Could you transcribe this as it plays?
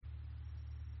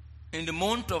In the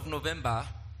month of November,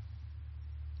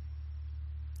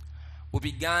 we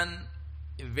began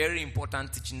a very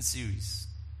important teaching series.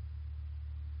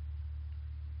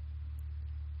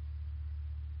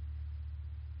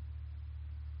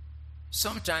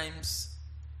 Sometimes,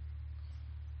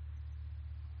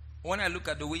 when I look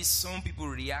at the way some people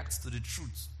react to the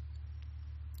truth,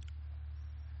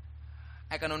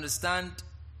 I can understand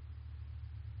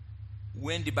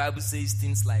when the Bible says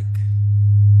things like,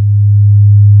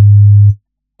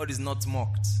 God is not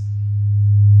mocked.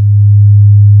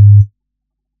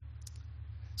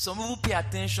 Some people pay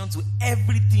attention to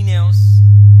everything else.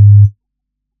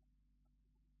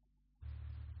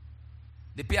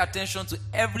 They pay attention to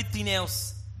everything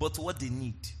else but what they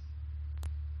need.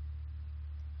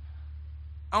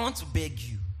 I want to beg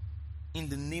you, in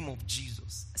the name of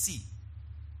Jesus. See,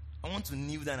 I want to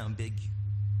kneel down and beg you.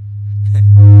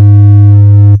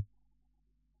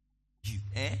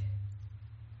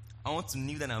 I want to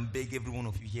kneel down and beg every one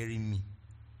of you hearing me.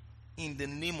 In the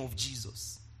name of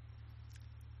Jesus,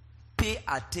 pay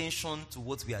attention to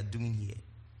what we are doing here.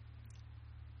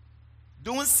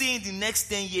 Don't say in the next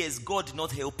 10 years, God did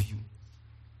not help you.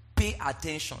 Pay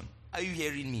attention. Are you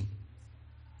hearing me?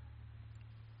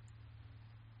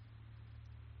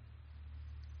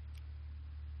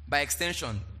 By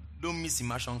extension, don't miss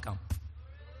immersion camp.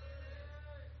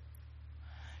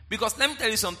 Because let me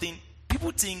tell you something.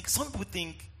 Some people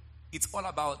think it's all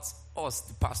about us,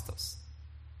 the pastors.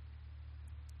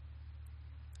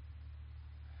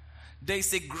 There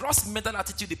is a gross mental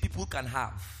attitude the people can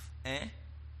have.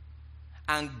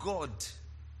 And God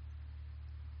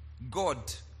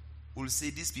will say,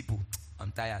 these people,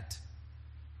 I'm tired.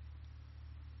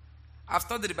 I've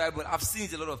studied the Bible. I've seen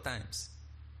it a lot of times.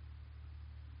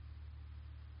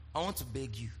 I want to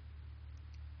beg you.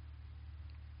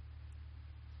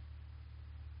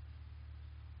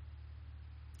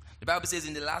 The Bible says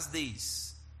in the last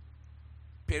days,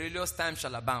 perilous times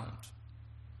shall abound.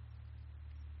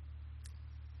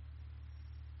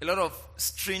 A lot of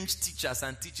strange teachers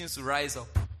and teachings will rise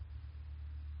up.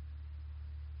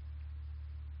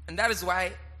 And that is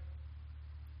why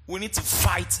we need to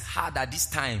fight hard at this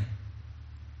time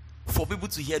for people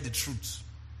to hear the truth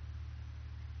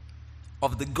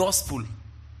of the gospel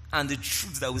and the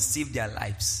truth that will save their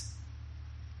lives.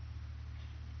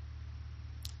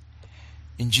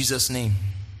 In Jesus' name.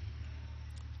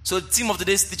 So the theme of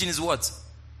today's teaching is what?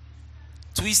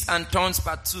 Twists and Turns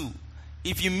Part 2.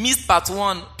 If you missed Part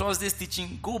 1, Thursday's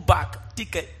teaching, go back,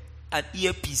 take an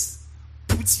earpiece,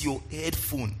 put your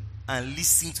headphone and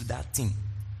listen to that thing.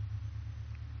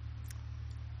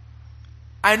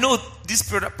 I know this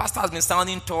pastor has been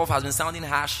sounding tough, has been sounding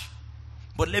harsh,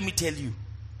 but let me tell you,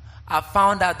 I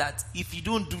found out that if you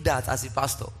don't do that as a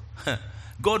pastor,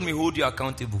 God may hold you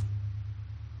accountable.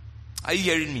 Are you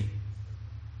hearing me?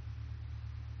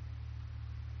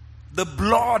 The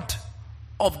blood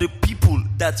of the people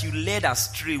that you led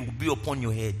astray will be upon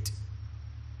your head.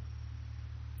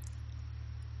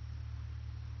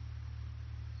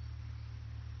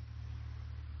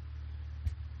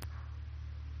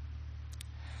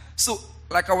 So,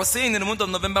 like I was saying, in the month of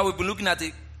November, we've been looking at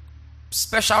a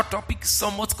special topic,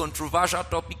 somewhat controversial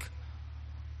topic,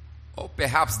 or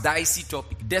perhaps dicey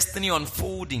topic, destiny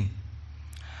unfolding.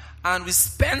 And we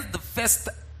spent the first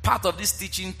part of this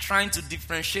teaching trying to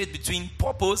differentiate between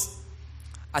purpose,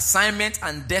 assignment,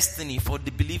 and destiny for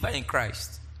the believer in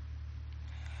Christ.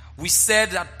 We said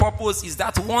that purpose is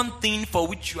that one thing for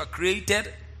which you are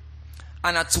created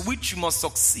and at which you must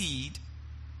succeed.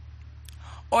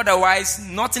 Otherwise,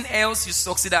 nothing else you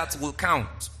succeed at will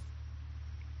count.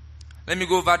 Let me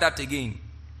go over that again.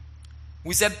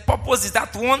 We said purpose is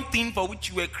that one thing for which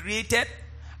you were created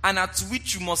and at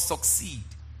which you must succeed.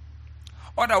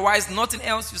 Otherwise, nothing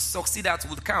else you succeed at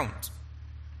will count.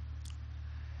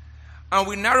 And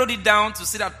we narrowed it down to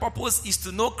say that purpose is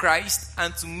to know Christ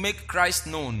and to make Christ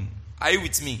known. Are you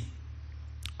with me?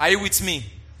 Are you with me?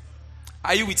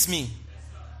 Are you with me?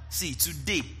 See,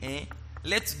 today,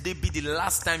 let today be the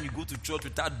last time you go to church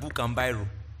without book and biro.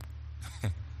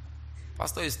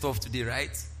 Pastor is tough today,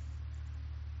 right?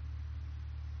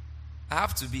 I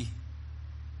have to be.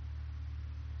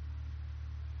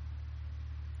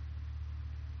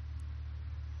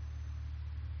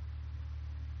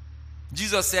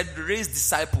 Jesus said, raise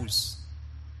disciples.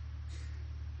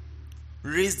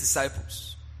 Raise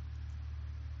disciples.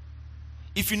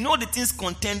 If you know the things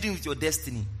contending with your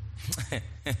destiny,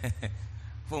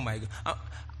 oh my God.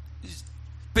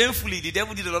 Painfully, the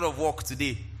devil did a lot of work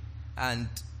today. And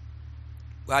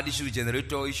we had issue with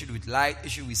generator, issue with light,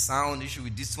 issue with sound, issue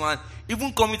with this one.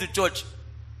 Even coming to church,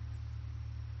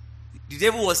 the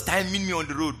devil was timing me on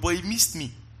the road, but he missed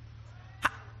me.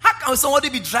 can somebody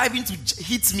be driving to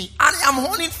hit me and I am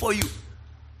horning for you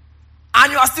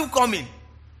and you are still coming?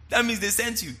 That means they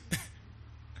sent you.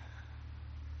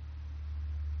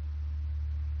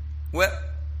 Well,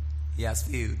 he has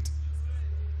failed.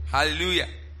 Hallelujah.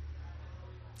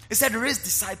 He said, raise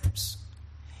disciples.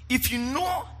 If you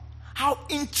know how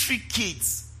intricate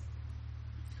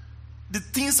the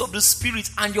things of the Spirit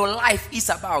and your life is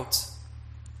about,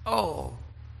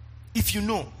 if you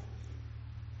know.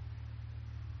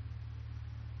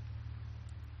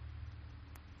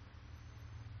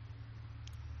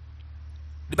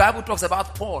 The Bible talks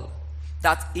about Paul,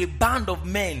 that a band of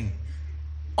men,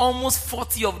 almost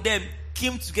 40 of them,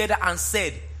 came together and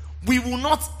said, we will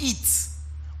not eat,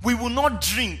 we will not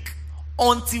drink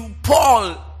until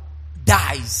Paul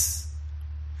dies.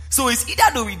 So it's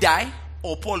either do we die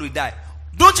or Paul will die.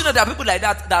 Don't you know there are people like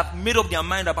that that have made up their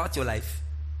mind about your life?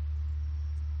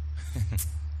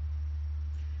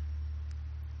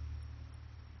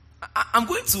 I'm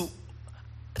going to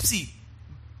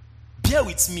bear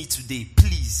with me today,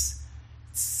 please.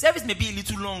 Service may be a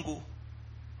little longer,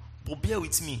 but bear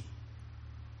with me.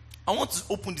 I want to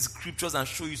open the scriptures and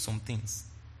show you some things.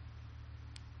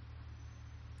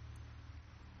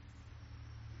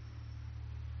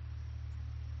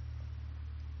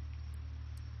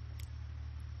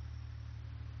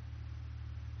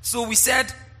 So we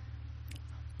said,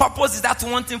 purpose is that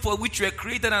one thing for which you were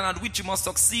created and at which you must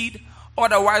succeed.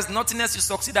 Otherwise, nothing else you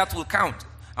succeed that will count.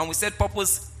 And we said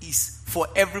purpose is for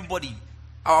everybody.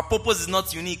 Our purpose is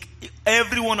not unique.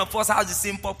 Every one of us has the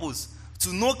same purpose.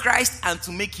 To know Christ and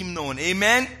to make him known.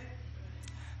 Amen?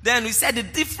 Then we said the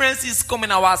differences come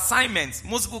in our assignments.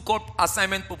 Most people call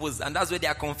assignment purpose, and that's where they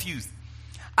are confused.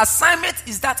 Assignment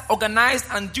is that organized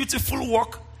and dutiful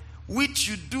work which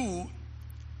you do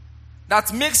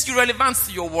that makes you relevant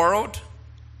to your world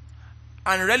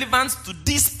and relevant to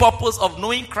this purpose of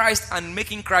knowing Christ and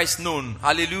making Christ known.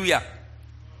 Hallelujah.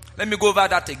 Let me go over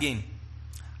that again.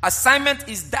 Assignment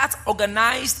is that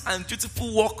organized and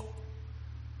dutiful work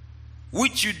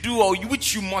which you do or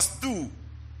which you must do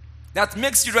that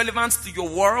makes you relevant to your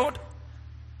world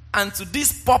and to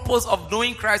this purpose of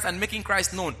knowing Christ and making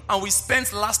Christ known. And we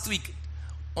spent last week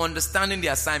understanding the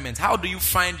assignment. How do you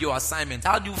find your assignment?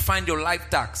 How do you find your life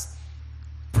task?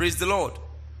 Praise the Lord.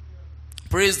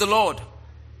 Praise the Lord.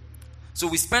 So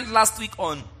we spent last week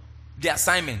on the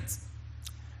assignment.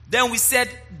 Then we said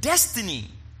destiny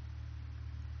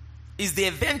is the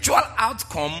eventual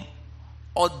outcome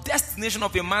or destination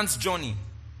of a man's journey.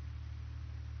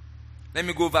 Let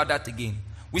me go over that again.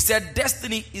 We said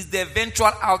destiny is the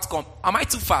eventual outcome. Am I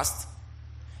too fast?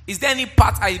 Is there any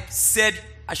part I said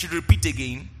I should repeat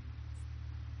again?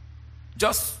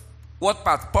 Just what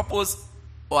part? Purpose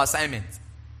or assignment?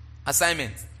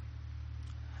 Assignment.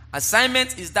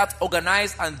 Assignment is that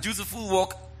organized and dutiful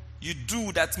work you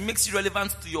do that makes you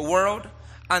relevant to your world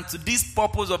and to this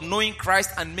purpose of knowing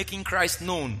Christ and making Christ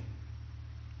known.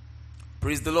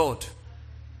 Praise the Lord.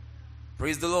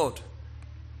 Praise the Lord.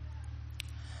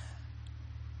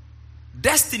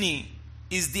 Destiny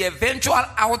is the eventual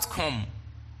outcome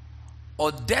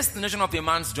or destination of a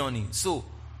man's journey. So,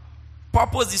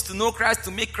 purpose is to know Christ,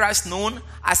 to make Christ known.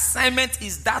 Assignment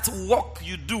is that work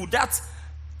you do, that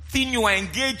thing you are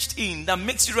engaged in that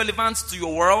makes you relevant to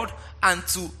your world and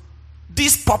to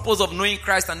this purpose of knowing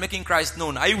Christ and making Christ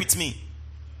known. Are you with me?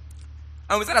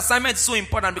 And we said assignment is so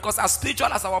important because as spiritual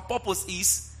as our purpose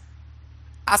is,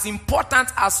 as important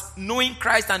as knowing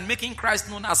Christ and making Christ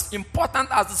known, as important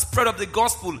as the spread of the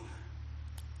gospel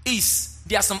is,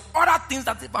 there are some other things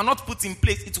that if are not put in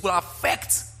place, it will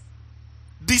affect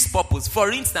this purpose. For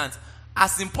instance,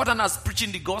 as important as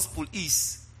preaching the gospel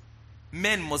is,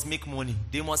 men must make money.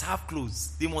 They must have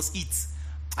clothes. They must eat.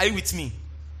 Are you with me?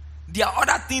 There are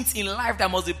other things in life that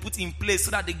must be put in place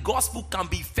so that the gospel can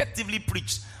be effectively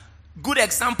preached. Good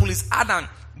example is Adam.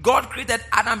 God created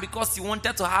Adam because he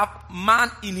wanted to have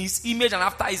man in his image and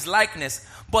after his likeness.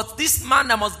 But this man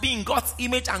that must be in God's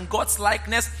image and God's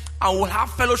likeness and will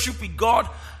have fellowship with God,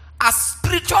 as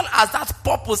spiritual as that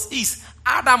purpose is,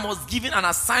 Adam was given an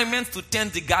assignment to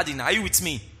tend the garden. Are you with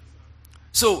me?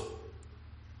 So,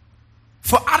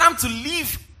 for Adam to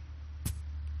live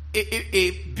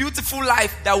a beautiful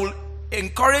life that will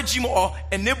encourage him or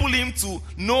enable him to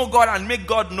know God and make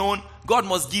God known, God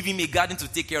must give him a garden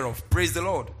to take care of. Praise the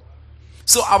Lord.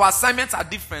 So our assignments are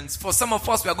different. For some of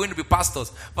us, we are going to be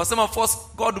pastors. For some of us,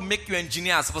 God will make you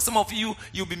engineers. For some of you,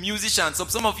 you'll be musicians. For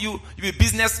some of you, you'll be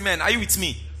businessmen. Are you with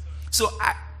me? So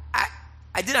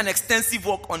I did an extensive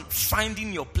work on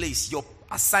finding your place, your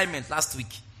assignment last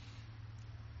week.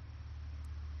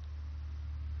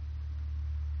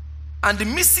 And the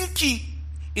missing key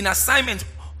in assignment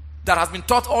that has been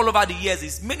taught all over the years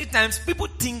is many times people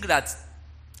think that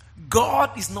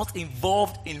God is not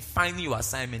involved in finding your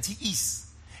assignment. He is.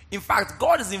 In fact,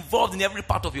 God is involved in every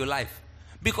part of your life.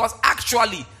 Because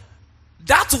actually,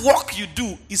 that work you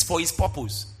do is for His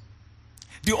purpose.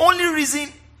 The only reason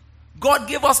God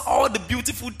gave us all the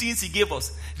beautiful things He gave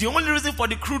us, the only reason for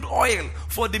the crude oil,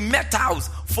 for the metals,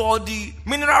 for the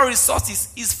mineral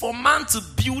resources, is for man to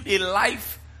build a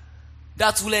life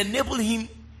that will enable him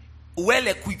well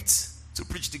equipped to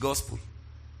preach the gospel.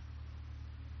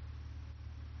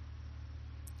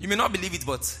 You may not believe it,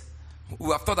 but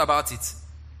we have thought about it.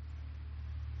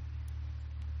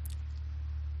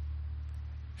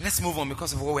 Let's move on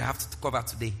because of what we have to cover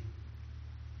today.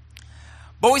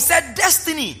 But we said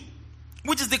destiny,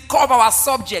 which is the core of our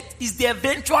subject, is the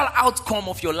eventual outcome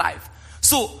of your life.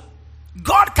 So,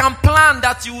 God can plan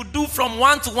that you will do from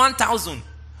 1 to 1,000.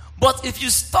 But if you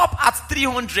stop at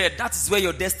 300, that is where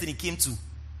your destiny came to.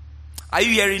 Are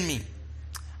you hearing me?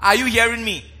 Are you hearing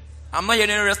me? I'm not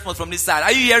hearing any response from this side.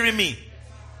 Are you hearing me?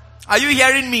 Are you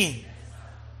hearing me?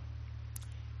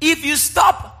 If you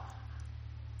stop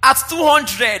at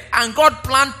 200 and God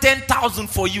planned 10,000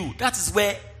 for you, that is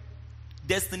where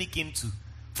destiny came to.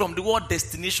 From the word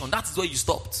destination, that is where you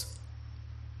stopped.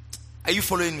 Are you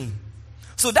following me?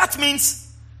 So that means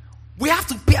we have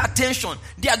to pay attention.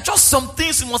 There are just some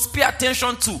things we must pay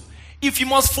attention to. If you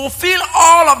must fulfill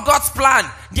all of God's plan,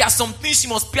 there are some things you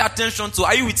must pay attention to.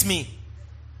 Are you with me?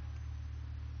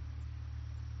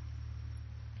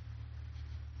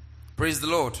 Praise the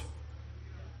Lord.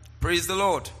 Praise the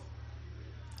Lord.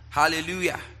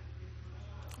 Hallelujah.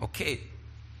 Okay.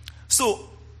 So,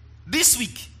 this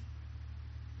week,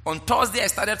 on Thursday, I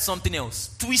started something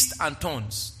else. Twists and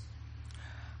turns.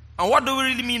 And what do we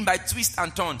really mean by twists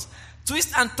and turns?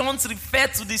 Twists and turns refer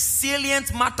to the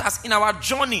salient matters in our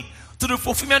journey to the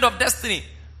fulfillment of destiny.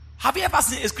 Have you ever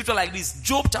seen a scripture like this?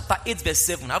 Job chapter 8 verse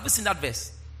 7. Have you seen that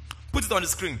verse? Put it on the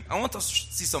screen. I want us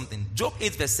to see something. Job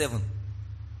 8 verse 7.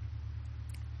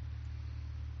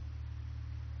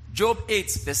 Job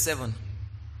 8 verse 7.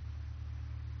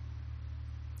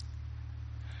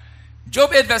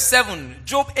 Job 8 verse 7.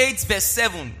 Job 8 verse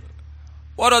 7.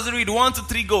 What does it read? 1, 2,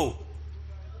 3, go.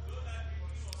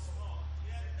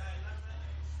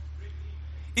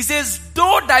 It says,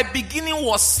 though thy beginning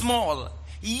was small,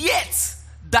 yet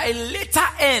thy later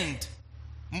end.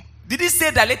 Did it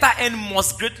say thy later end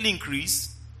must greatly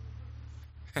increase?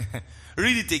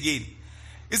 Read it again.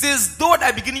 It says, though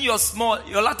thy beginning was small,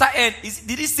 your latter end,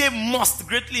 did it say must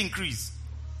greatly increase?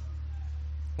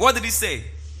 What did it say?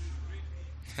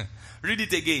 Read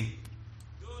it again.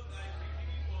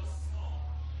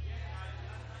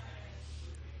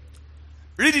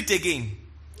 Read it again.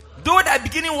 Though thy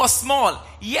beginning was small,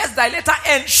 yes, thy latter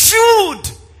end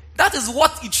should. That is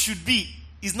what it should be,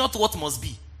 is not what must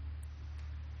be.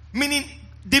 Meaning,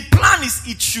 the plan is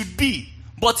it should be,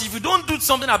 but if you don't do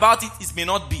something about it, it may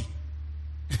not be.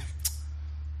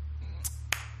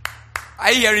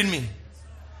 Are you hearing me?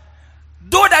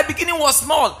 Though thy beginning was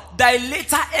small, thy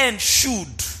later end should.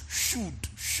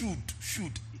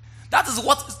 That is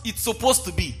what it's supposed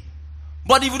to be.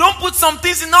 But if you don't put some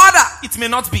things in order, it may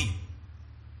not be.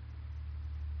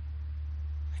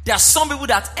 There are some people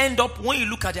that end up, when you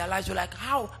look at their lives, you're like,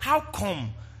 how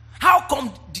come?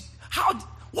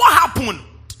 What happened?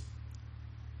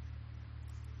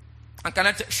 And can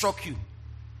I shock you?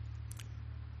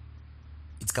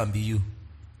 It can be you.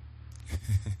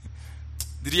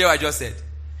 Did you hear what I just said?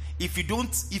 If you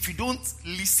don't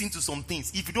listen to some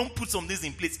things, if you don't put some things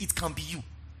in place, it can be you.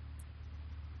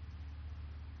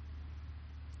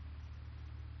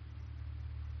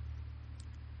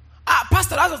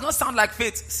 Pastor, that does not sound like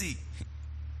faith. See.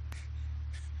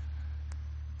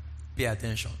 Pay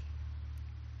attention.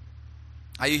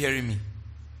 Are you hearing me?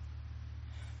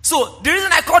 So, the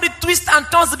reason I call it twist and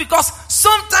turns is because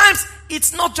sometimes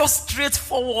it's not just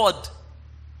straightforward.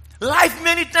 Life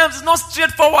many times is not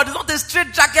straightforward. It's not a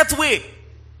straight jacket way.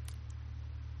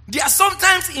 There are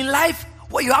sometimes in life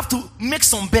where you have to make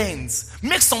some bends,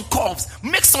 make some curves,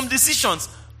 make some decisions.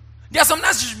 There are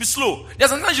sometimes you should be slow. There are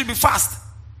sometimes you should be fast.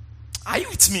 Are you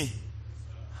with me?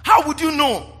 How would you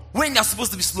know when you're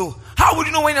supposed to be slow? How would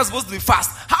you know when you're supposed to be fast?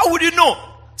 How would you know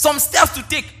some steps to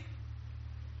take?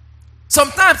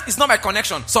 Sometimes it's not by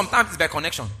connection. Sometimes it's by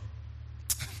connection.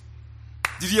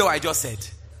 Did you hear what I just said?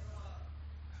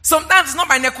 Sometimes it's not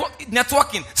by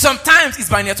networking. Sometimes it's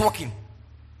by networking.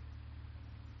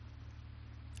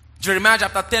 Jeremiah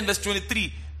chapter 10 verse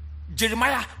 23.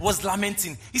 Jeremiah was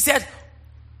lamenting. He said,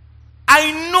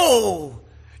 I know.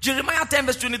 Jeremiah 10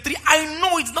 verse 23. I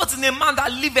know it's not in a man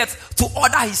that liveth to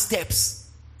order his steps.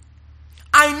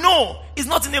 I know is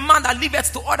not in a man that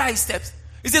liveth to order his steps.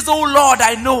 He says, oh Lord,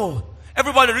 I know.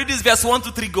 Everybody read this verse 1,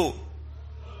 2, 3, go.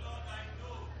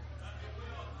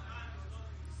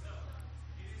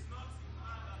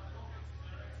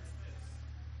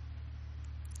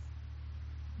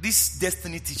 This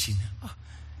destiny teaching,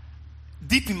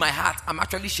 deep in my heart, I'm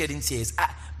actually shedding tears.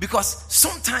 Because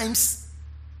sometimes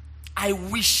I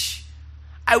wish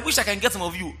I can get some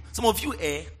of you,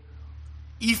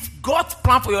 if God's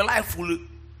plan for your life will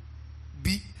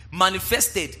be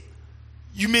manifested,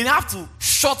 you may have to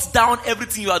shut down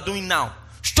everything you are doing now.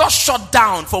 Just shut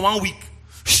down for 1 week.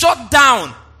 Shut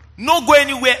down. No go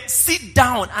anywhere. Sit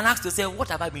down and ask yourself, what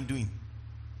have I been doing?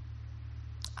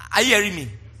 Are you hearing me?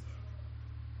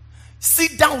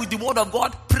 Sit down with the word of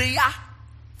God, prayer,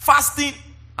 fasting,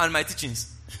 and my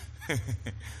teachings.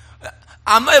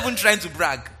 I'm not even trying to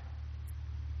brag.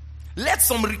 Let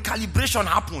some recalibration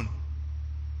happen.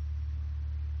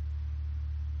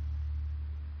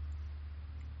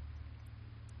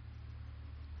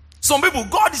 Some people,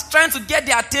 God is trying to get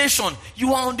their attention.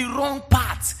 You are on the wrong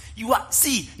path. You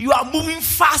are moving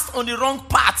fast on the wrong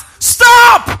path.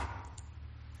 Stop!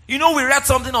 We read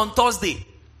something on Thursday.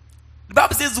 The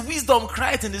Bible says, wisdom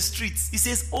cried in the streets. It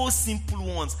says, oh simple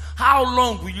ones, how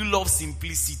long will you love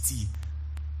simplicity?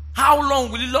 How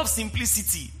long will you love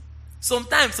simplicity?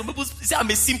 Sometimes some people say, I'm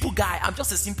a simple guy. I'm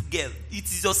just a simple girl. It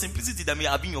is your simplicity that may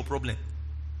have been your problem.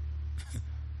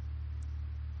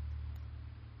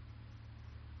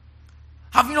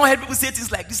 Have you not heard people say things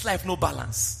like, this life no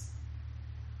balance?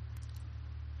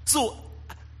 So,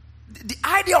 the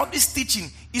idea of this teaching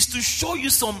is to show you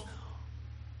some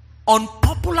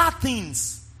unpopular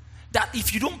things that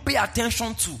if you don't pay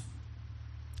attention to,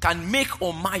 can make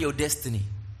or mar your destiny.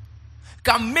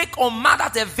 Can make or mar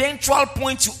that eventual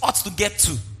point you ought to get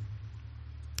to.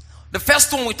 The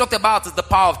first one we talked about is the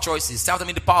power of choices. Say after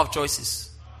me, the power of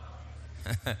choices.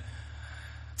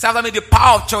 Say after me, the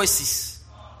power of choices.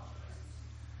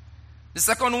 The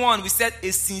second one, we said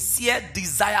a sincere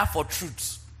desire for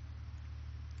truth.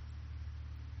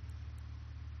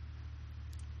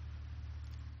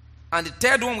 And the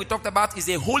third one we talked about is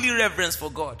a holy reverence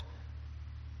for God.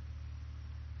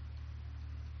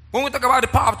 When we talk about the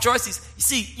power of choices, you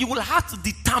see, you will have to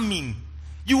determine.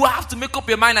 You will have to make up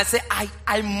your mind and say,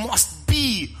 I must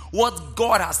be what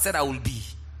God has said I will be.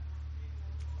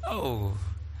 Oh.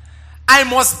 I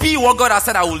must be what God has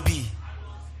said I will be.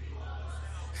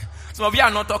 Some of you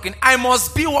are not talking. I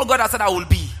must be what God has said I will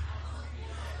be.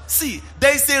 See,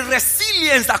 there is a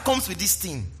resilience that comes with this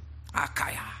thing.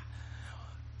 Akaya.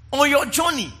 On your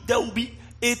journey, there will be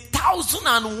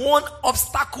 1,001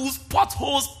 obstacles,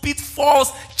 potholes,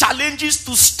 pitfalls, challenges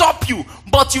to stop you.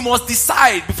 But you must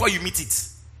decide before you meet it.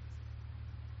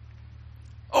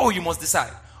 Oh, you must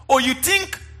decide. Or you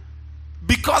think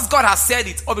because God has said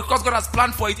it or because God has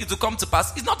planned for it, it will come to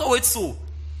pass. It's not always so.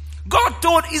 God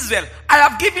told Israel, I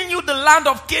have given you the land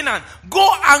of Canaan.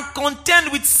 Go and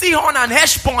contend with Sihon and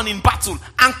Heshbon in battle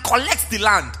and collect the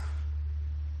land.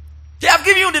 They have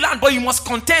given you the land, but you must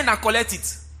contend and collect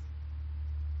it.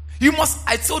 You must,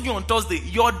 I told you on Thursday,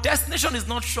 your destination is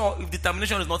not sure if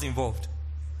determination is not involved.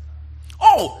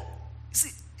 Oh,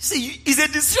 see, it's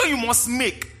a decision you must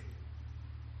make.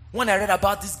 When I read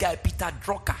about this guy, Peter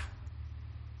Drucker,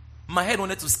 my head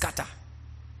wanted to scatter.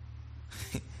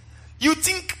 You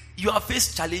think you have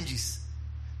faced challenges.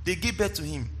 They gave birth to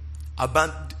him.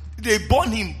 They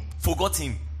born him, forgot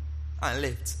him, and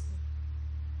left.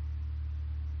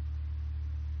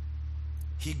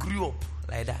 He grew up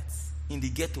like that in the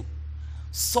ghetto.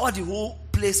 Saw the whole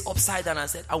place upside down and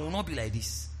said, I will not be like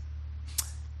this.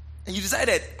 And you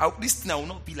decided, this thing I will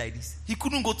not be like this. He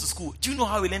couldn't go to school. Do you know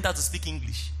how he learned how to speak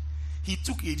English? He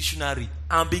took a dictionary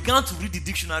and began to read the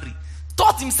dictionary.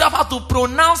 Taught himself how to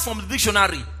pronounce from the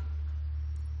dictionary.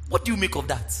 What do you make of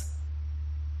that?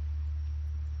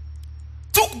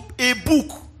 Took a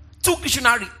book, took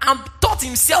dictionary, and taught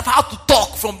himself how to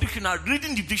talk from dictionary,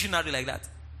 reading the dictionary like that.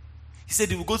 He said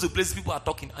he will go to places people are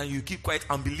talking and you keep quiet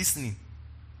and be listening.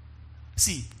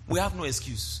 See, we have no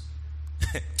excuse.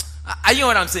 Are you know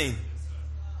what I'm saying?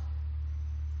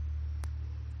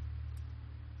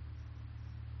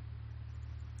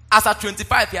 As at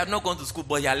 25, he had not gone to school,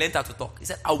 but he had learned how to talk. He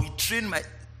said, I will train my...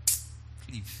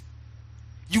 Leave.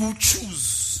 You will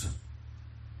choose.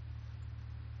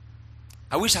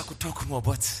 I wish I could talk more,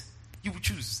 but you will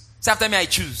choose. So after me, I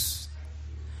choose.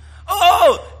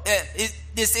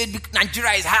 They said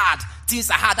Nigeria is hard. Things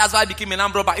are hard. That's why I became an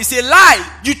armed robber. It's a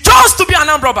lie. You chose to be an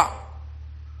armed robber.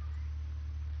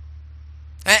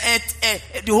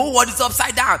 The whole world is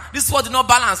upside down. This world is not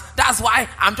balanced. That's why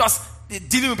I'm just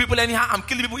dealing with people anyhow. I'm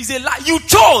killing people. It's a lie. You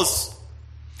chose.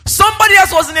 Somebody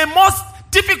else was in a most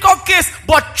difficult case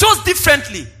but chose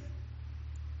differently.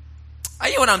 Are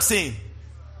you hear what I'm saying?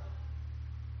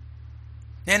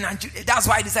 And that's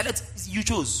why I decided you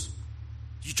chose.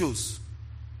 You chose.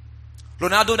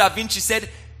 Leonardo da Vinci said,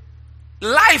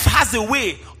 life has a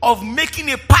way of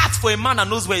making a path for a man that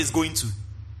knows where he's going to.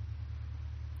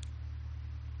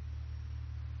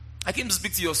 I came to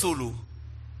speak to your soul.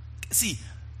 See,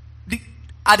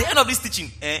 at the end of this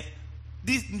teaching,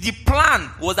 the plan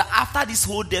was that after this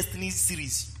whole Destiny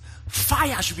series,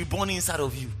 fire should be burning inside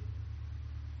of you.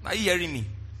 Are you hearing me?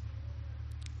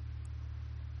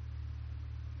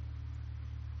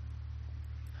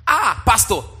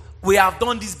 Pastor, we have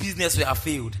done this business, we have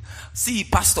failed. See,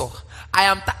 Pastor,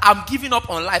 I'm giving up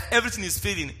on life. Everything is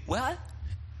failing. Well,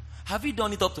 have you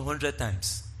done it up to 100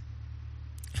 times?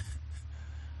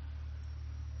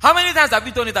 How many times have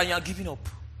you done it and you are giving up?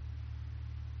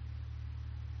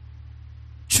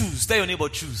 Choose. Tell your neighbor,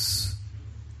 choose.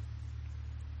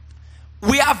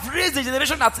 We have raised a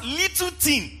generation that little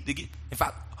thing. In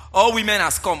fact, all women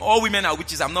has come. All women are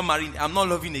witches. I'm not marrying. I'm not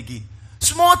loving again.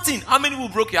 Small thing. How many will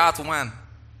broke your heart? One.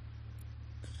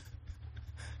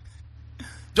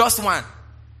 Just one.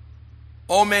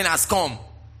 All men has come.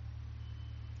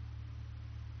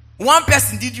 One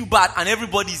person did you bad and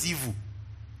everybody is evil.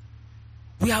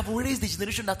 We have raised a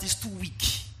generation that is too weak.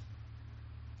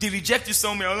 They reject you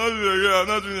somewhere. I'm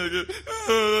not doing it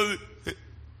again.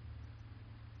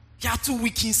 You are too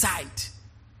weak inside.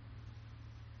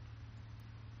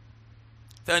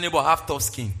 Tell your neighbor, have tough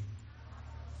skin.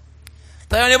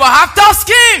 Tell your neighbor, have tough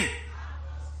skin.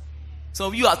 Some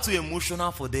of you are too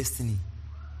emotional for destiny.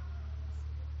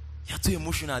 You are too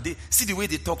emotional. See the way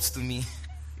they talked to me.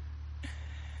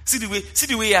 See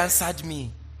the way he answered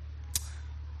me.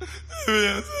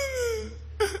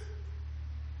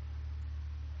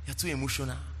 You're too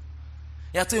emotional.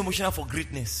 You're too emotional for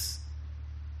greatness.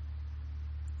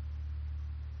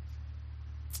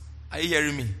 Are you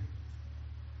hearing me?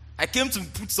 I came to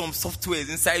put some softwares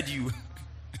inside you.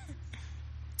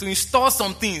 To install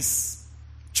some things.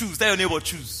 Choose. Tell your neighbor,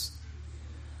 choose.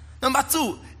 Number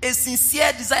 2, a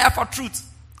sincere desire for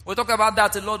truth. We'll talk about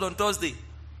that a lot on Thursday.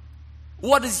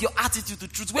 What is your attitude to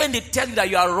truth? When they tell you that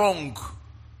you are wrong,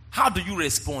 how do you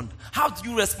respond? How do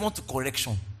you respond to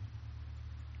correction?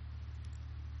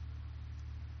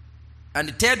 And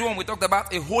the third one, we talked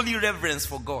about a holy reverence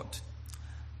for God.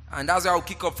 And that's where I'll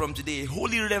kick off from today. A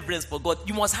holy reverence for God.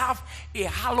 You must have a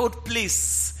hallowed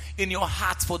place in your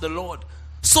heart for the Lord.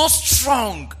 So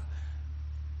strong.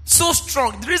 So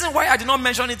strong. The reason why I did not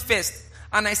mention it first,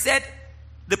 and I said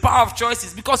the power of choice,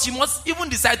 is because you must even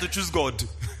decide to choose God.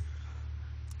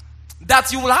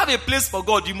 That you will have a place for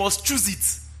God, you must choose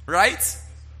it. Right?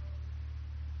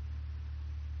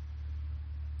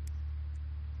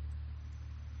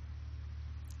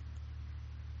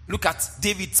 Look at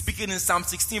David speaking in Psalm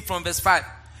 16 from verse 5.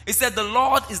 He said, the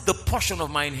Lord is the portion of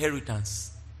my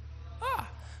inheritance.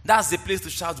 That's the place to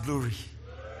shout glory.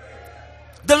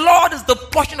 The Lord is the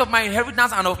portion of my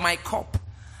inheritance and of my cup.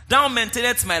 Thou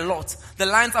maintainest my lot. The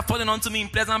lines are falling onto me in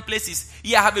pleasant places.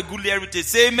 Here I have a goodly heritage.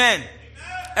 Say amen. Amen.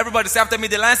 Everybody say after me,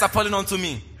 the lines are falling onto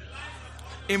me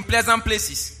in pleasant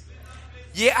places.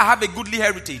 Yeah, I have a goodly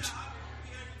heritage.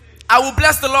 I will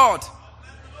bless the Lord.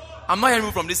 I'm not hearing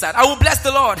you from this side. I will bless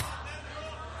the Lord.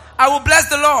 I will bless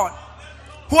the Lord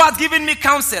who has given me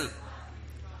counsel.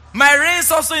 My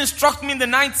reins also instruct me in the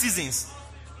 9 seasons.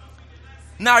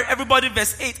 Now everybody,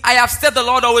 verse 8. I have set the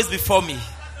Lord always before me.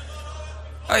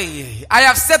 I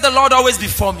have set the Lord always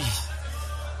before me.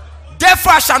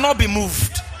 Therefore I shall not be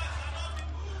moved.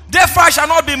 Therefore I shall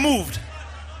not be moved.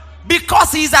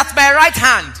 Because he is at my right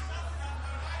hand,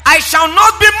 I shall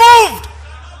not be moved.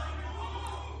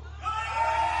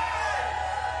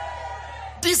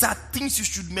 These are things you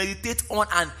should meditate on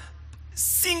and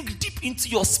sink deep into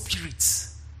your spirit.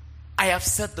 I have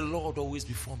set the Lord always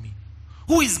before me.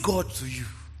 Who is God to you?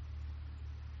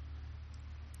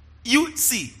 You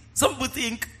see, some people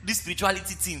think this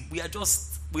spirituality thing, we are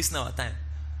just wasting our time.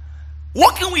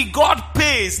 Walking with God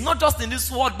pays, not just in this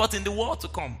world, but in the world to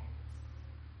come.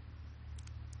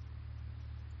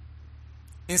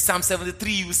 In Psalm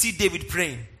 73, you will see David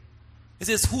praying. He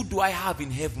says, who do I have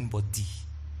in heaven but thee?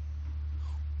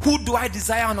 Who do I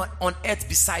desire on earth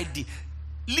beside thee?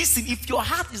 Listen, if your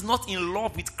heart is not in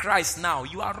love with Christ now,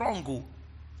 you are wrong. Oh.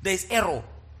 There is error.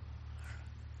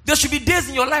 There should be days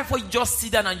in your life where you just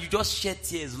sit down and you just shed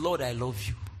tears. Lord, I love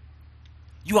you.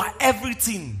 You are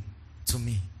everything to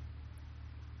me.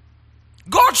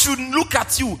 God should look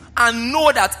at you and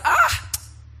know that,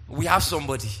 we have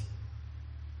somebody.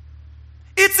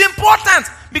 It's important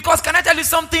because, can I tell you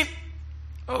something?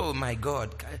 Oh my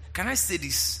God. Can I say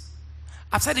this?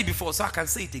 I've said it before, so I can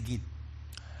say it again.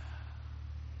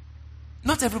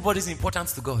 Not everybody is important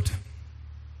to God.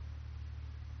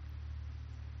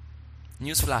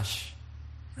 Newsflash.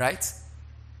 Right?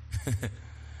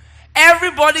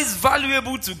 Everybody is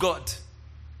valuable to God.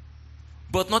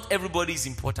 But not everybody is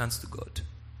important to God.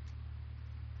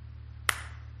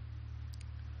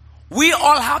 We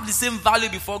all have the same value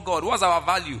before God. What's our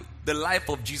value? The life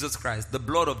of Jesus Christ, the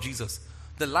blood of Jesus,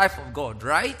 the life of God,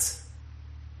 right?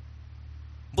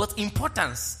 But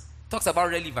importance talks about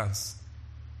relevance.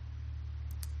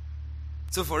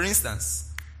 So for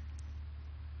instance,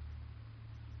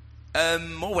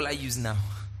 what will I use now?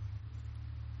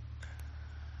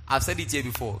 I've said it here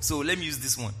before, so let me use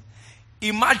this one.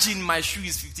 Imagine my shoe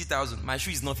is 50,000. My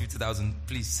shoe is not 50,000,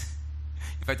 please.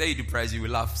 If I tell you the price, you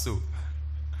will laugh. So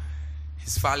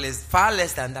it's far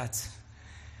less than that.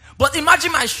 But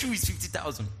imagine my shoe is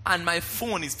 50,000 and my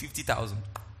phone is 50,000.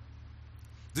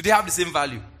 Do they have the same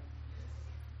value?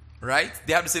 Right?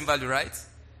 They have the same value, right?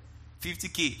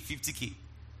 50K.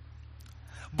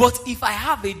 But if I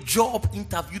have a job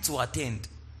interview to attend,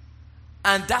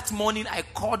 and that morning I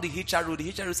called the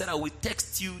HR said I will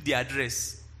text you the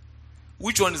address.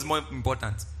 Which one is more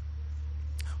important?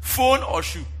 Phone or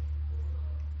shoe?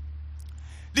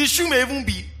 The shoe may even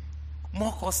be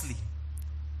more costly.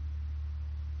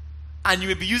 And you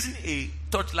may be using a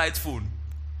touchlight phone.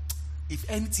 If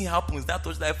anything happens, that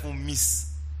touchlight phone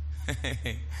miss.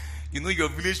 You know your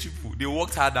village people, they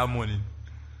worked hard that morning.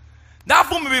 That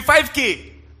phone may be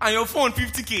 5K and your phone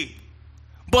 50K.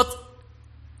 But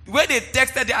where they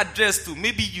texted the address to,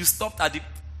 maybe you stopped at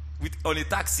on a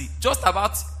taxi, just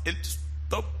about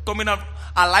coming out,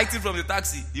 alighting from the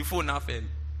taxi, the phone now fell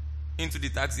into the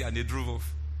taxi and they drove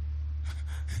off.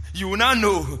 You will now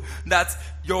know that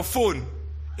your phone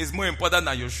is more important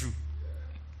than your shoe.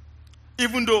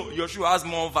 Even though your shoe has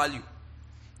more value.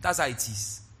 That's how it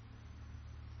is.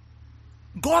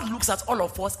 God looks at all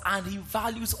of us and He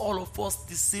values all of us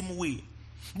the same way.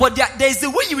 But there is a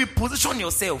way you will position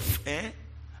yourself.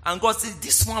 And God says,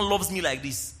 this one loves me like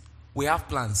this. We have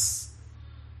plans.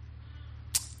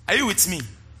 Are you with me?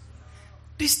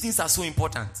 These things are so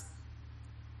important.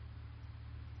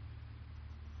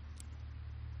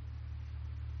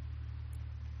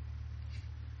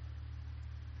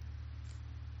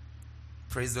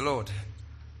 Praise the Lord.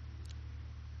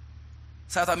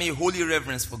 Shout at me, holy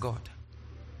reverence for God.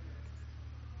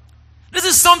 This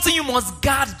is something you must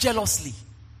guard jealously.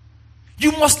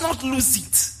 You must not lose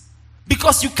it.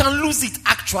 Because you can lose it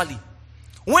actually.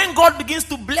 When God begins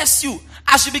to bless you,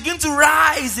 as you begin to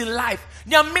rise in life,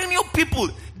 there are many people,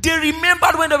 they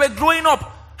remembered when they were growing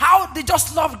up, how they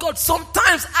just loved God.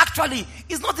 Sometimes actually,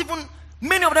 it's not even,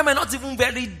 many of them are not even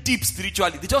very deep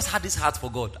spiritually. They just had this heart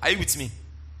for God. Are you with me?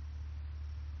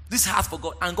 This heart for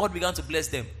God. And God began to bless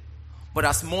them. But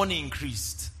as money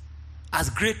increased, as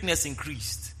greatness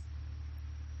increased,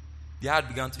 their heart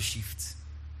began to shift.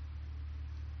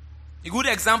 A good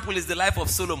example is the life of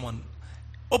Solomon.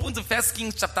 Open to 1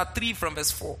 Kings chapter 3 from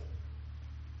verse 4.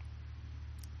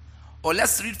 Or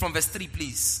let's read from verse 3,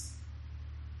 please.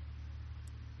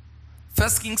 1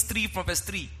 Kings 3 from verse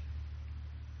 3.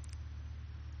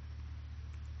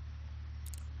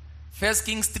 1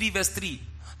 Kings 3 verse 3.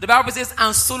 The Bible says,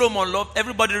 and Solomon loved.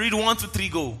 Everybody read 1, 2, 3,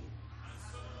 go.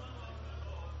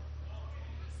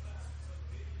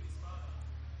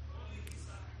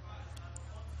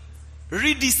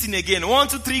 Read this thing again. 1,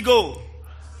 2, 3, go.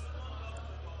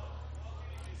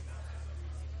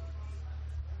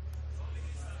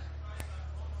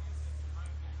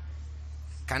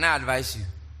 Can I advise you?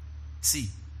 See,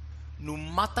 no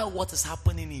matter what is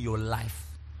happening in your life,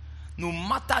 no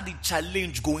matter the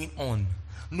challenge going on,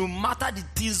 no matter the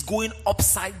things going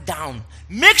upside down,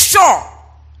 make sure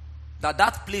that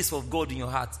that place of God in your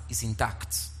heart is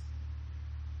intact.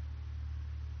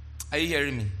 Are you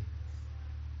hearing me?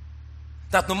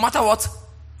 That no matter what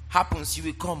happens, you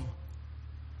will come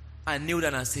and kneel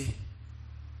down and say,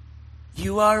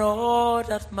 you are all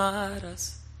that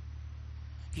matters.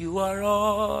 You are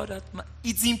all that matters.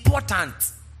 It's important.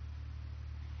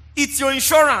 It's your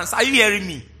insurance. Are you hearing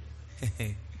me?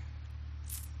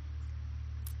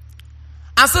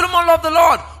 And Solomon loved the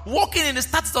Lord, walking in the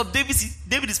status of David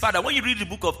his father. When you read the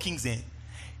book of Kings,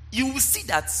 you will see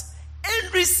that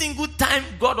every single time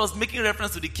God was making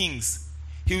reference to the kings,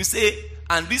 He will say,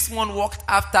 and this one walked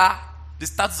after the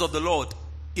status of the Lord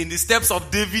in the steps of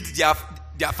David,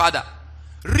 their father.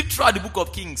 Read throughout the book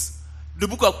of Kings, the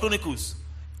book of Chronicles.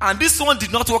 And this one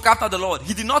did not walk after the Lord.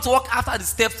 He did not walk after the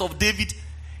steps of David.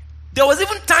 There was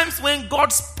even times when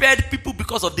God spared people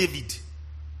because of David.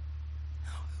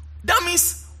 That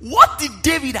means What did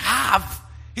David have?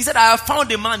 He said, I have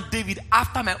found a man, David,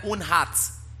 after my own heart.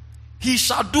 He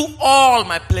shall do all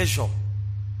my pleasure.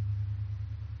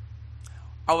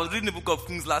 I was reading the book of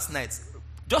Kings last night.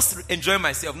 Just enjoying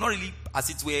myself. Not really as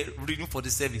it were reading for the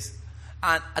service.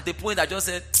 And at the point I just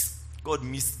said, God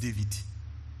missed David.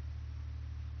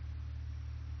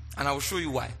 And I will show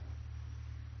you why.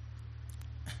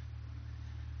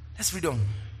 Let's read on.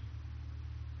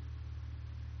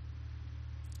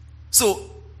 So,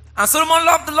 and Solomon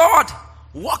loved the Lord,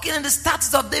 walking in the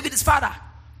statutes of David his father.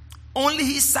 Only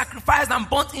he sacrificed and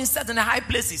burnt incense in the high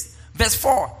places. Verse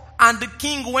 4. And the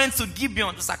king went to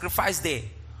Gibeon to sacrifice there.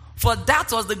 For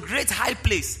that was the great high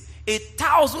place.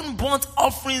 1,000 burnt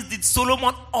offerings did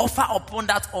Solomon offer upon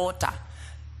that altar.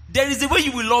 There is a way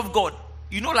you will love God.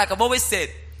 You know, like I've always said,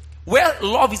 where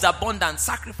love is abundant,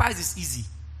 sacrifice is easy.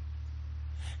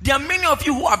 There are many of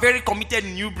you who are very committed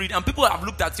in New Breed, and people have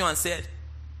looked at you and said,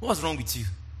 what's wrong with you?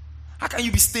 How can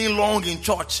you be staying long in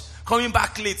church, coming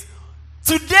back late?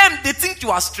 To them, they think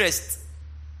you are stressed.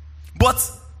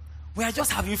 But we are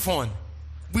just having fun.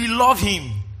 We love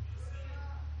him.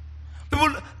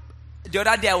 People, the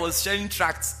other day I was sharing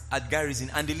tracts at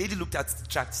Garrison, and the lady looked at the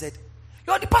tract and said,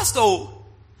 you're the pastor. Oh.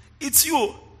 It's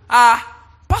you.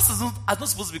 Pastors are not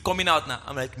supposed to be coming out now.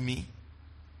 I'm like, me?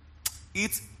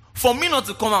 It's for me not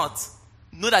to come out.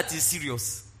 Know that it's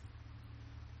serious.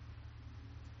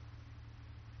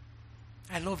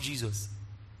 I love Jesus.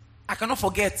 I cannot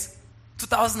forget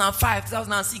 2005,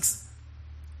 2006.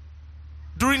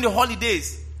 During the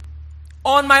holidays,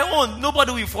 on my own,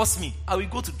 nobody will force me. I will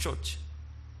go to church.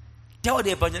 Tell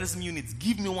the evangelism unit,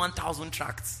 give me 1,000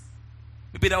 tracts.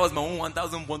 Maybe that was my own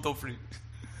 1,000 burnt offering.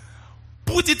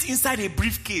 Put it inside a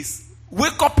briefcase.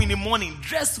 Wake up in the morning,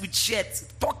 dressed with shirts,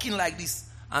 talking like this,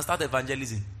 and start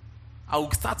evangelizing. I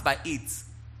will start by 8,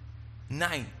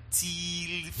 9,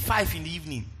 till 5 in the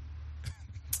evening.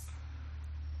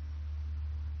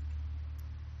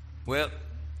 Well,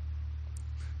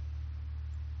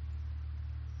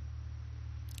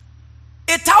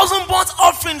 a 1,000 burnt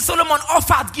offering Solomon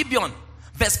offered Gibeon.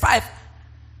 Verse 5.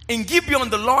 In Gibeon,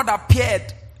 the Lord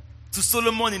appeared to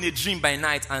Solomon in a dream by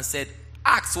night and said,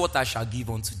 ask what I shall give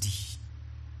unto thee.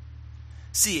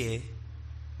 See,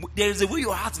 there is a way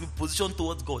your heart will be positioned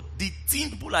towards God. The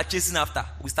thing people are chasing after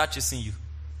will start chasing you.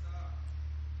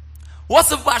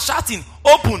 What's people are shouting?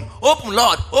 Open, open,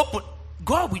 Lord, open.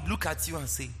 God will look at you and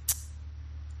say,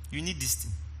 you need this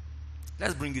thing.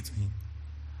 Let's bring it to him.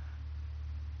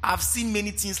 I've seen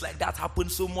many things like that happen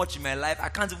so much in my life. I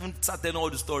can't even start telling all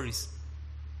the stories.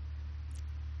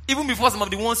 Even before some of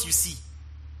the ones you see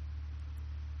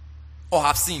or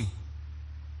have seen.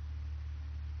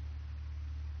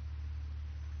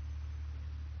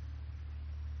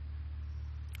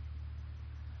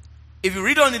 If you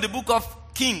read on in the book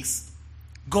of Kings,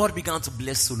 God began to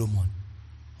bless Solomon.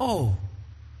 Oh,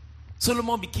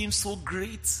 Solomon became so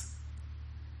great.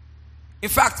 In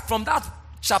fact, from that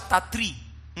chapter 3,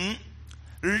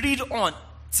 read on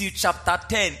till chapter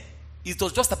 10, it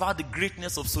was just about the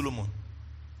greatness of Solomon.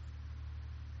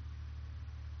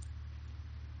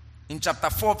 In chapter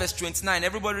 4, verse 29,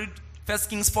 everybody read 1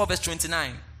 Kings 4, verse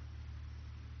 29.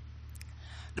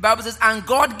 The Bible says, and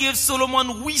God gave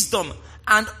Solomon wisdom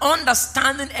and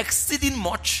understanding exceeding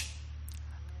much,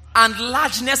 and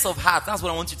largeness of heart. That's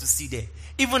what I want you to see there.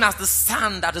 Even as the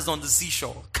sand that is on the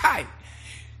seashore. Kai.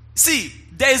 See,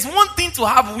 there is one thing to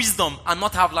have wisdom and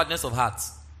not have largeness of heart.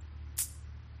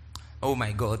 Oh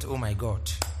my God, oh my God.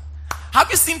 Have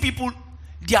you seen people,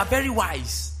 they are very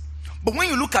wise. But when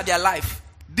you look at their life,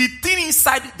 the thing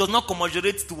inside does not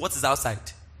commensurate to what is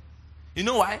outside. You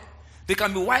know why? They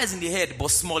can be wise in the head but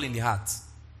small in the heart.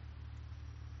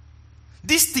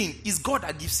 This thing is God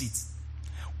that gives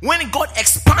it. When God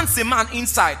expands a man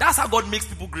inside, that's how God makes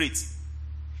people great.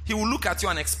 He will look at you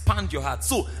and expand your heart.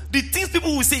 So, the things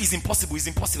people will say is impossible, is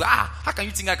impossible. How can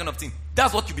you think that kind of thing?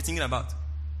 That's what you'll be thinking about.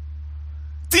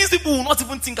 Things people will not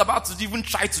even think about to even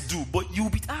try to do. But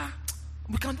you'll be,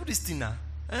 we can do this thing now.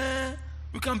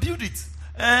 We can build it.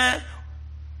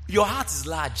 Your heart is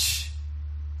large.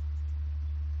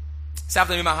 Say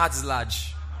after me, my heart is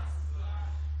large.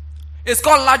 It's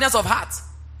called largeness of heart.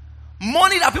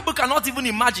 Money that people cannot even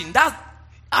imagine. That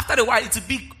after a while, it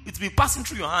will be passing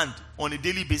through your hand on a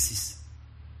daily basis.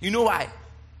 You know why?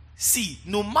 See,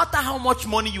 no matter how much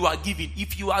money you are giving,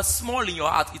 if you are small in your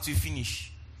heart, it will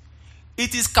finish.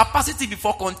 It is capacity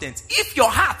before content. If your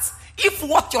heart, if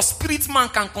what your spirit man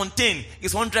can contain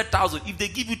is 100,000, if they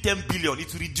give you 10 billion,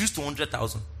 it will reduce to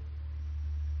 100,000.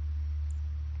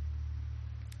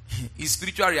 It's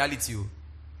spiritual reality.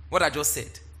 What I just said.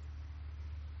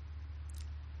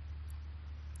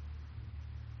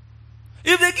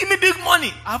 If they say, give me big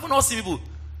money. I haven't not seen people.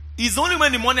 It's only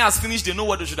when the money has finished they know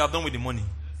what they should have done with the money.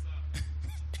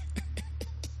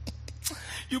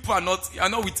 You people are not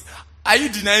with. Are you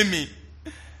denying me?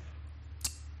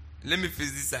 Let me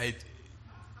face this side.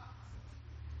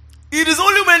 It is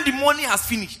only when the money has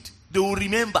finished they will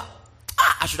remember.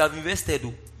 I should have invested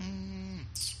though.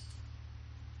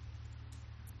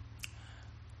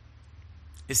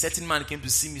 A certain man came to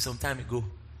see me some time ago.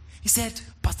 He said,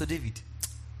 Pastor David,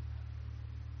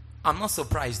 I'm not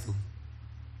surprised though.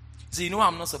 He said, you know why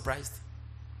I'm not surprised?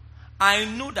 I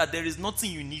know that there is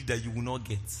nothing you need that you will not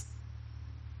get.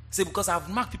 He said, because I've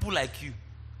marked people like you.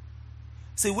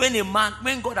 Say when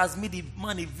God has made a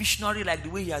man a visionary like the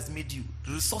way he has made you,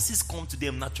 the resources come to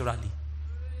them naturally.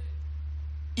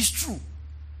 It's true.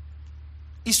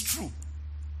 It's true.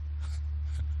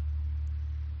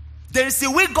 There is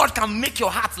a way God can make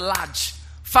your heart large.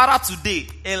 Father, today,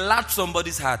 enlarge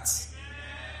somebody's heart.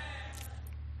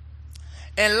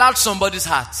 Enlarge somebody's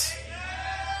heart.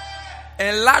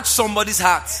 Enlarge somebody's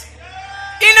heart.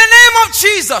 In the name of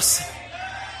Jesus.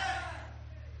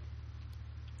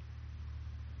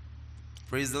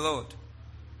 Praise the Lord.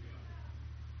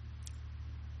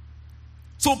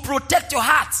 So protect your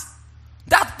heart.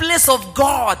 That place of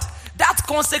God, that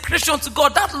consecration to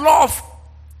God, that love,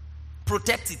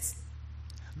 protect it.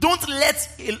 Don't let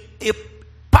a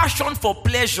passion for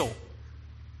pleasure.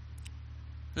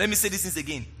 Let me say this thing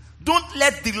again. Don't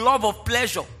let the love of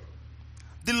pleasure,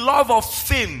 the love of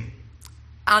fame,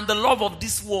 and the love of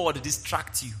this world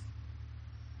distract you.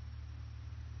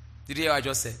 Did you hear what I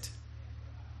just said?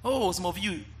 Oh, some of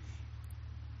you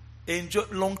enjoy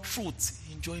long truth,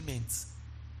 enjoyment.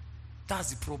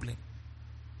 That's the problem.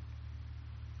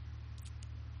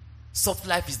 Soft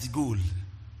life is the goal.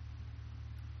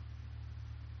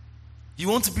 You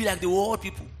want to be like the world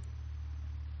people.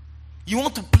 You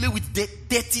want to play with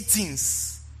dirty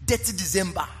things. Dirty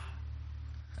December.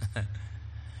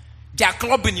 They are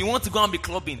clubbing. You want to go and be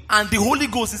clubbing. And the Holy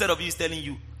Ghost instead of you is telling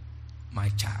you, my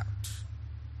child,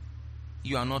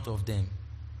 you are not of them.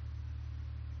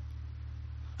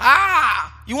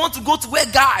 You want to go to where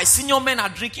guys, senior men are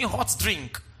drinking hot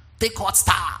drink. Take hot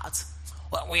start.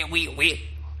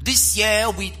 This year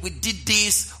we did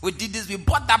this, we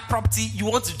bought that property. You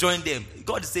want to join them.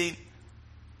 God is saying,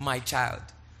 my child.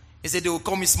 He said they will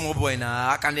call me small boy now.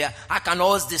 How can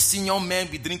all the senior men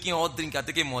be drinking hot drink and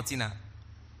taking Martina?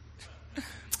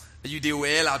 You did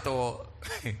well at all.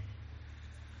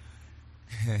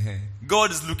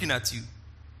 God is looking at you.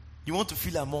 You want to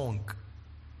feel among.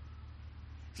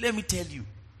 Let me tell you.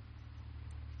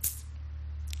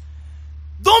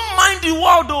 Don't mind the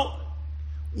world though.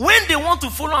 When they want to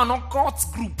follow an occult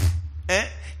group,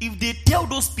 if they tell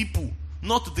those people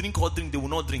not to drink hot drink, they will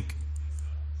not drink.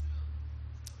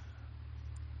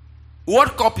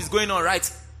 World Cup is going on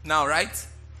right now, right?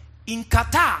 In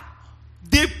Qatar,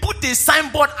 they put a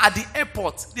signboard at the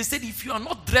airport. They said, if you are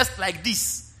not dressed like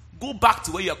this, go back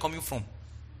to where you are coming from.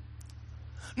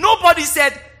 Nobody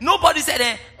said,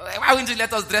 why wouldn't you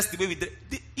let us dress the way we dress?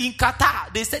 In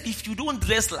Qatar, they said, if you don't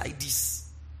dress like this,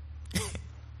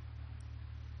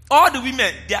 all the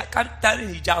women, they are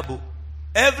carrying hijab.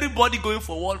 Everybody going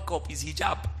for World Cup is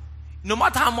hijab. No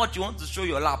matter how much you want to show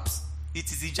your laps, it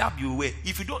is hijab you wear.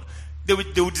 If you don't, they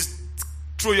will just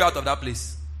throw you out of that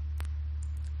place.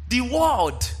 The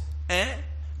world,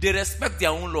 they respect their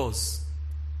own laws.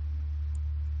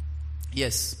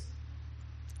 Yes.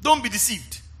 Don't be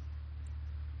deceived.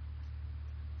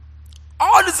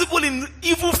 All these people in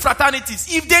evil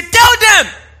fraternities, if they tell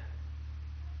them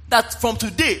that from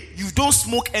today you don't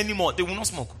smoke anymore, they will not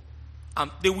smoke.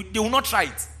 They will not try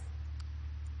it.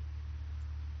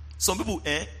 Some people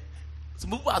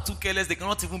are too careless, they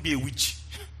cannot even be a witch.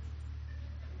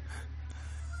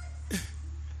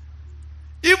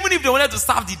 Even if they wanted to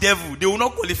serve the devil, they will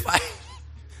not qualify.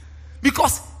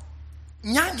 Because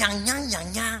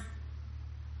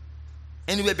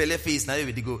anywhere belly face, now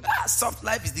where they go. Soft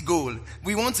life is the goal.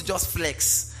 We want to just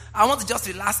flex. I want to just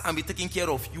relax and be taken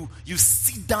care of. You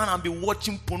sit down and be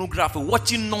watching pornography,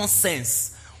 watching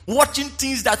nonsense, watching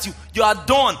things that you are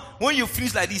done. When you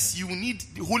finish like this, you need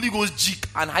the Holy Ghost jig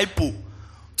and hypo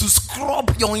to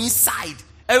scrub your inside.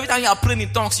 Every time you are praying in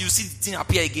tongues, you see the thing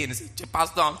appear again. You say,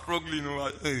 Pastor, I'm struggling.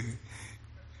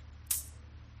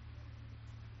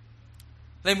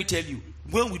 Let me tell you,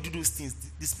 when we do those things,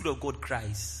 the Spirit of God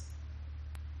cries.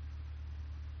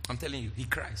 I'm telling you, He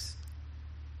cries.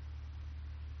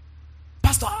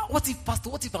 Pastor, what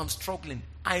if I'm struggling?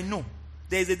 I know.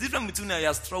 There is a difference between you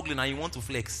are struggling and you want to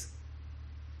flex.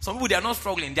 Some people, they are not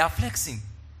struggling, they are flexing.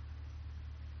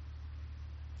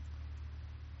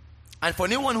 And for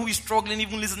anyone who is struggling,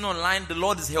 even listening online, the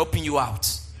Lord is helping you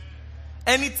out.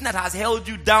 Anything that has held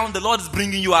you down, the Lord is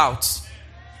bringing you out.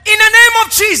 In the name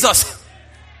of Jesus.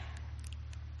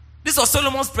 This was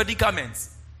Solomon's predicament.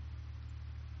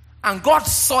 And God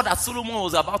saw that Solomon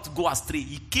was about to go astray.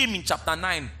 He came in chapter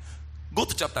 9. Go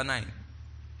to chapter 9.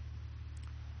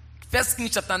 1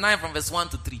 Kings chapter 9 from verse 1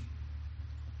 to 3.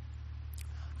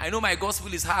 I know my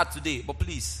gospel is hard today, but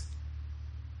please,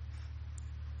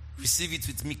 receive it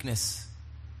with meekness.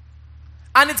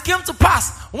 And it came to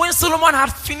pass, when Solomon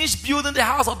had finished building the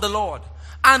house of the Lord,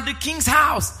 and the king's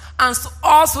house, and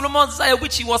all Solomon's desire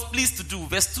which he was pleased to do.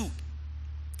 Verse 2.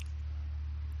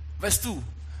 Verse 2.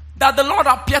 That the Lord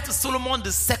appeared to Solomon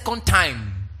the second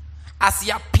time, as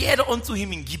he appeared unto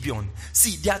him in Gibeon.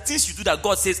 See, there are things you do that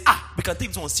God says, we can take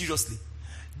this one seriously.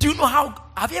 Do you know how,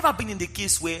 have you ever been in the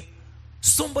case where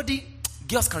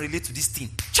girls can relate to this thing?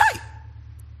 Chai!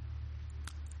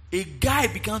 A guy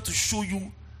began to show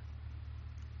you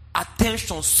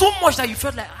attention so much that you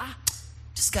felt like,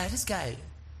 this guy,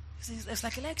 it's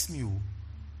like he likes me.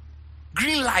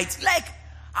 Green light, like,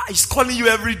 he's calling you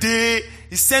every day,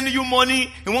 he's sending you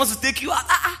money, he wants to take you out,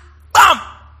 bam!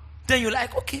 Then you're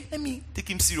like, okay, let me take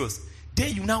him serious.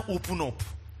 Then you now open up.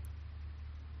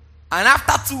 And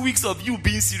after 2 weeks of you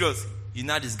being serious, you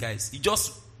now disguise. He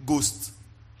just ghost.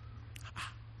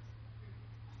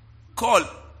 Call,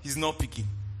 he's not picking.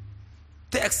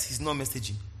 Text, he's not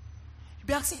messaging. You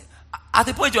be asking, at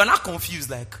the point you are not confused,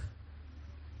 like,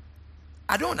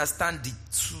 I don't understand the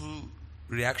two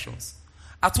reactions.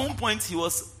 At one point he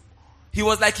was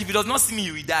like, if he does not see me,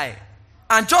 he will die.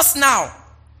 And just now,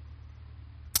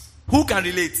 who can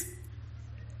relate?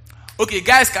 Okay,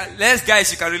 guys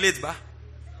you can relate, bah.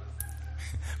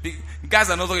 Guys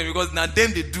are not talking because now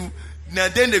then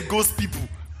they ghost people.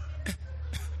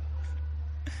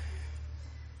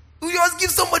 We just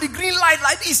give somebody green light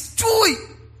like this. Joy.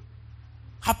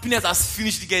 Happiness has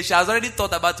finished again. She has already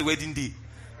thought about the wedding day.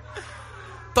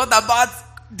 Thought about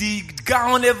the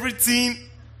gown, everything.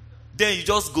 Then you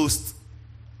just ghost.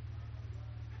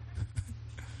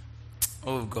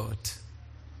 Oh God.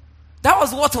 That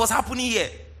was what was happening here.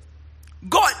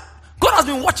 God has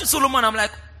been watching Solomon. I'm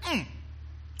like,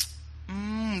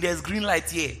 there's green light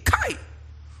here. Kai.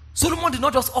 Solomon did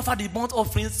not just offer the burnt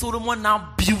offering. Solomon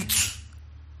now built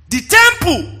the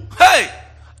temple. Hey.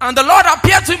 And the Lord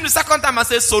appeared to him the second time and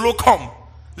said, Solo, come.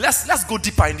 Let's go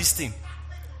deeper in this thing.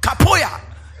 Kapoya.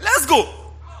 Let's go.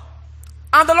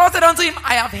 And the Lord said unto him,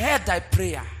 I have heard thy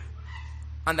prayer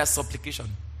and thy supplication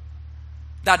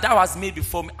that thou hast made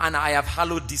before me, and I have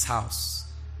hallowed this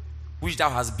house which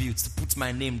thou hast built to put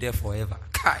my name there forever.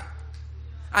 Kai.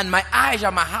 And my eyes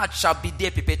and my heart shall be there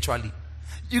perpetually.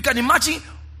 You can imagine,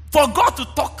 for God to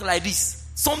talk like this,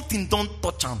 something don't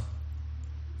touch him.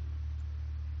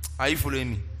 Are you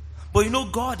following me? But you know,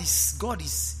 God is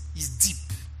deep.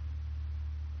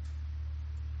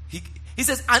 He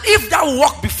says, and if thou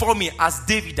walk before me as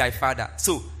David thy father.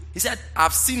 So he said,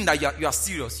 I've seen that you are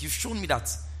serious. You've shown me that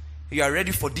you are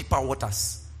ready for deeper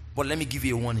waters. But let me give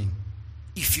you a warning.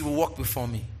 If you walk before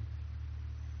me,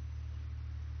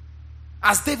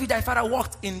 as David thy father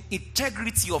walked in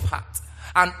integrity of heart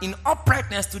and in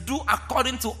uprightness, to do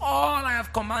according to all I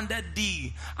have commanded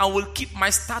thee, and will keep my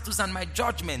statutes and my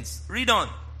judgments. Read on.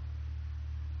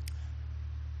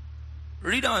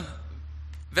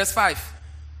 Verse 5.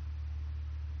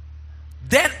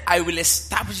 Then I will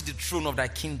establish the throne of thy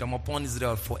kingdom upon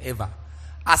Israel forever,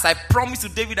 as I promised to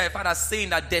David thy father, saying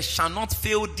that there shall not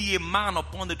fail thee a man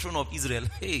upon the throne of Israel.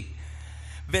 Hey.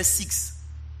 Verse 6.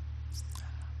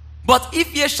 But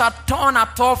if ye shall turn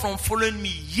at all from following me,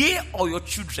 ye or your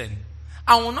children,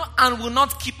 and will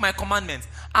not keep my commandments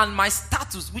and my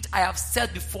statutes which I have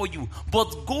set before you,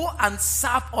 but go and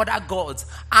serve other gods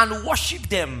and worship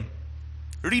them.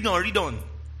 Read on.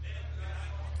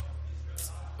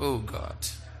 Oh God.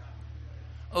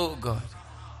 Oh God.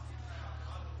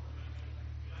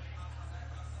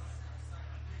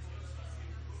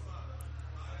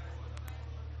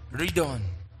 Read on.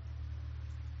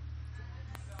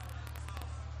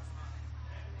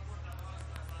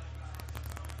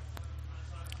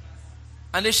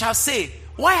 And they shall say,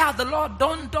 why hath the Lord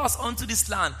done thus unto this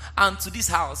land and to this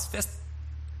house? First.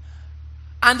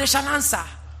 And they shall answer,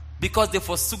 because they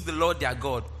forsook the Lord their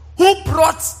God, who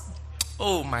brought,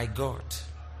 oh my God.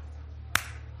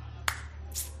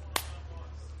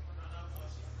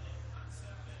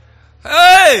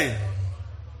 Hey!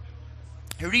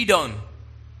 Read on.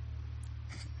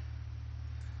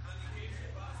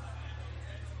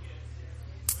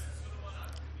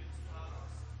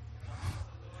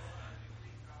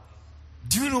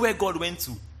 Do you know where God went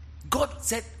to? God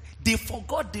said, they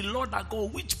forgot the Lord their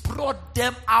God, which brought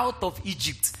them out of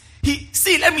Egypt.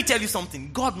 Let me tell you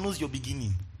something. God knows your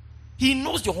beginning. He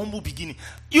knows your humble beginning.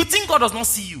 You think God does not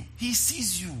see you. He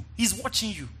sees you. He's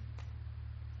watching you.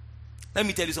 Let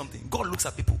me tell you something. God looks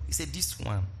at people. He said, this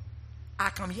one, I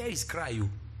can hear his cry.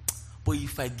 But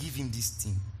if I give him this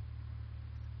thing.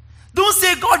 Don't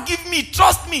say, God, give me.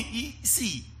 Trust me. It's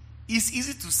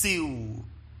easy to say.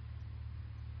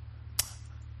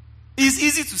 It's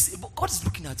easy to say. But God is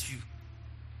looking at you.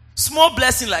 Small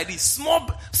blessing like this. Small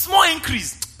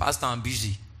increase. Pastor, I'm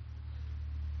busy.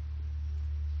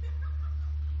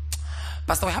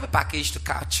 Pastor, we have a package to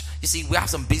catch. You see, we have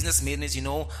some business meetings,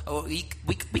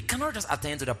 we cannot just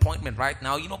attend to the appointment right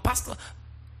now. Pastor,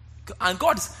 and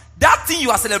God, that thing you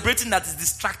are celebrating that is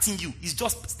distracting you is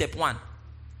just step one.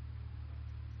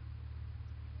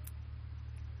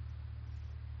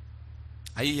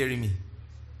 Are you hearing me?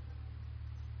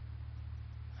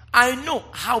 I know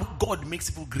how God makes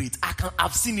people great.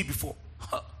 I've seen it before.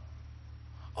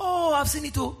 Oh, I've seen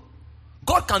it too.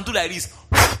 God can do like this.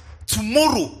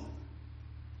 Tomorrow,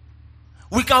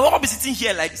 we can all be sitting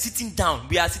here like sitting down.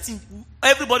 We are sitting.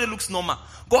 Everybody looks normal.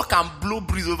 God can blow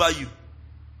breeze over you.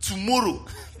 Tomorrow,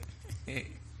 the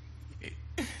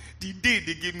day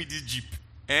they gave me this Jeep,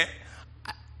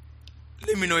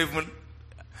 let me know even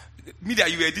me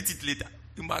that you edit it later.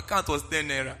 My account was 10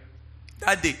 naira.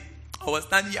 That day, I was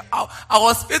standing here. I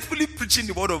was faithfully preaching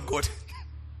the word of God.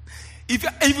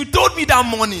 If you told me that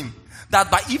morning that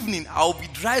by evening I'll be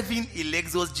driving a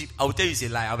Lexus Jeep, I will tell you it's a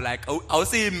lie. I'm like, I'll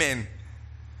say amen.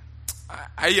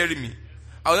 Are you hearing me?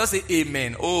 I'll just say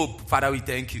amen. Oh, Father, we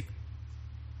thank you.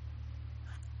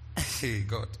 Hey,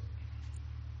 God.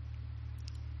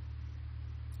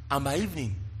 And by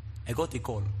evening, I got a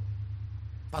call.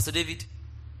 Pastor David,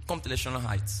 come to National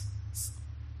Heights.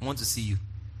 I want to see you.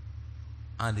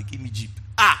 And they gave me Jeep.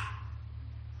 I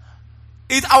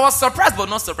was surprised, but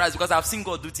not surprised, because I've seen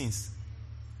God do things.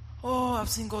 Oh, I've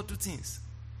seen God do things.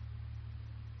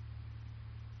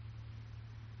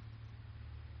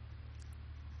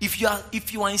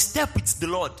 If you are in step with the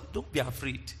Lord, don't be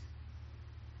afraid.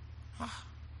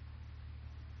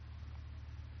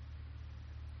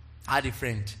 I had a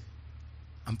friend.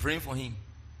 I'm praying for him.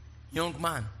 Young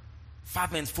man,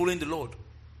 fervent, following the Lord.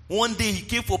 One day he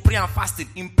came for prayer and fasting.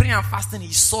 In prayer and fasting,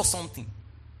 he saw something.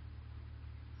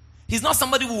 He's not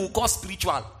somebody who will call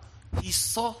spiritual. He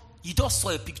just saw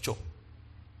a picture.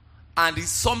 And the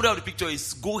summary of the picture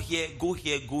is go here, go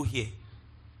here, go here.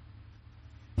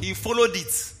 He followed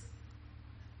it.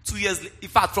 2 years later, in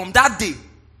fact, from that day,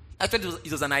 actually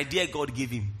it was an idea God gave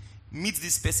him. Meet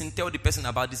this person, tell the person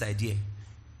about this idea.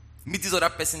 Meet this other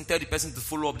person, tell the person to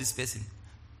follow up this person.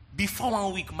 Before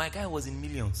 1 week, my guy was in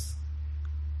millions.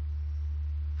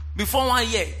 Before 1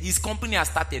 year, his company has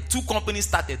started. 2 companies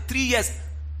started. 3 years.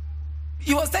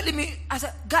 He was telling me, I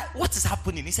said, God, what is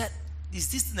happening? He said, it's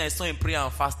this thing I saw in prayer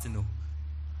and fasting.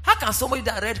 How can somebody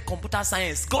that read computer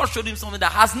science, God showed him something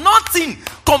that has nothing,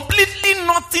 completely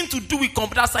nothing to do with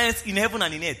computer science in heaven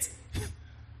and in earth?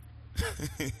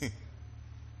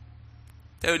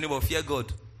 Tell your neighbor, fear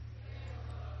God.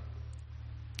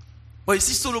 But you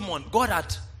see Solomon, God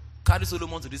had carried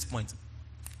Solomon to this point.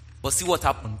 But see what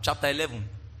happened. Chapter 11.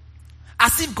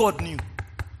 As if God knew.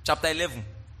 Chapter 11.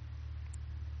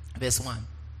 Verse 1.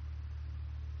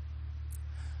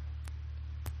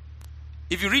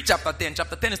 If you read chapter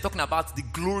 10 is talking about the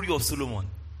glory of Solomon.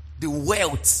 The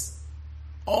wealth.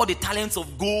 All the talents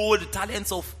of gold, the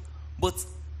talents of... But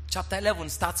chapter 11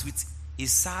 starts with a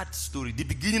sad story. The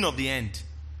beginning of the end.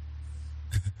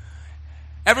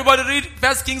 Everybody read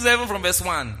 1 Kings 11 from verse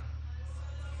 1.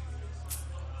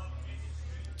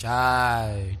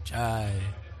 Chai.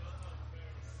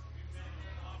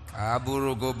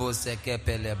 Kaburu gobo seke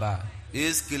peleba.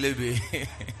 Iskilebe.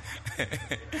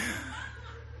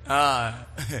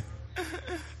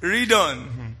 Read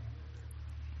on.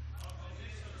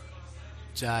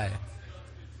 Chai.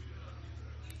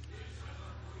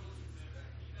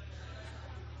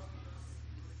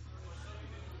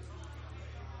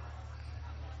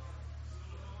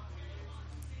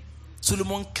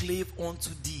 Solomon clave unto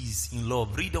these in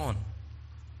love. Read on.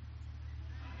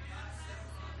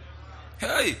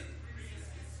 Hey.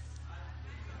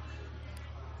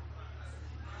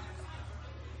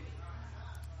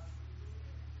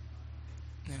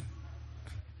 Yeah.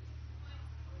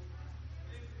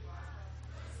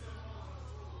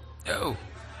 Oh.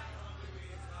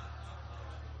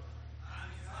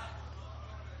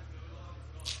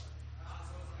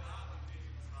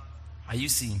 Are you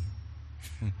seeing?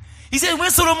 He said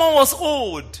when Solomon was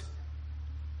old.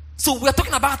 So we're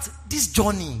talking about this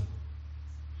journey.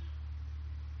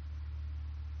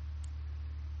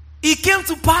 It came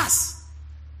to pass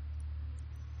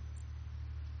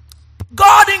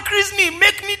God increase me,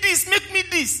 make me this, make me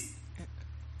this.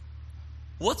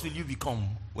 What will you become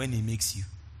when he makes you?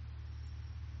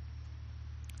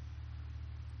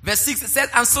 Verse 6, it says,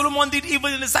 and Solomon did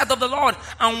evil in the sight of the Lord,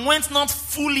 and went not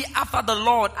fully after the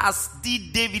Lord, as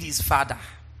did David his father.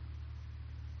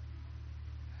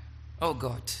 Oh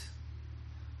God.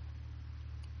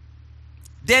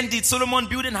 Then did Solomon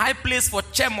build an high place for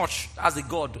Chemosh as a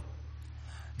god,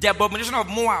 the abomination of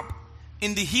Moab,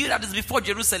 in the hill that is before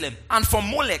Jerusalem, and for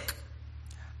Molech,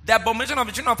 the abomination of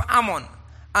the children of Ammon.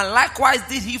 And likewise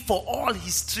did he for all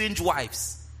his strange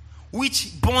wives,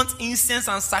 which burnt incense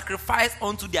and sacrificed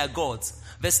unto their gods.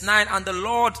 Verse 9, and the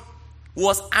Lord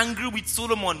was angry with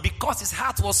Solomon, because his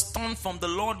heart was turned from the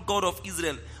Lord God of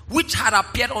Israel, which had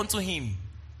appeared unto him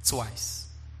twice.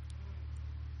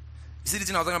 You see the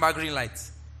thing I was talking about, green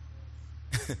lights?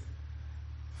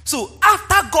 So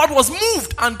after God was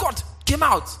moved and God came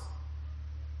out,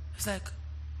 it's like,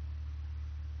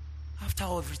 after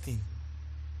everything,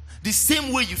 the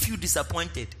same way you feel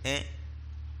disappointed,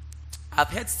 I've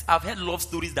heard love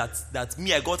stories that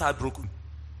me, I got heartbroken.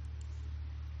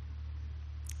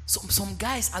 Some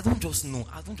guys, I don't just know,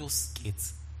 I don't just get.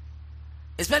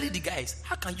 Especially the guys.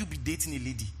 How can you be dating a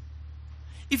lady?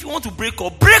 If you want to break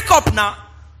up now.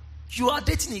 You are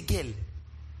dating a girl.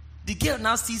 The girl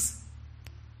now sees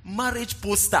marriage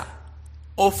poster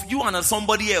of you and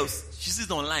somebody else. She sees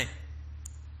it online.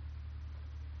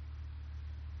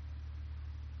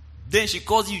 Then she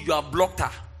calls you, you have blocked her.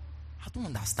 I don't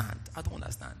understand.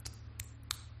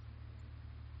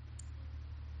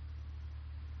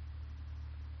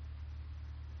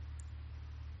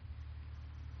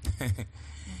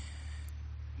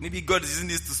 Maybe God is using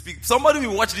this to speak. Somebody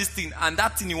will watch this thing, and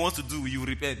that thing he wants to do, you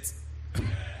repent.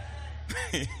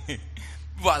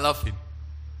 People are laughing.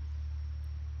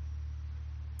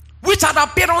 Which had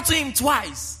appeared unto him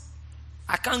twice.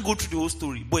 I can't go through the whole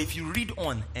story, but if you read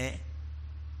on,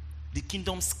 the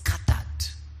kingdom scattered.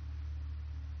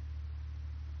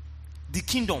 The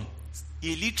kingdom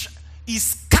is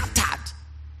scattered.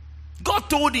 God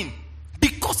told him,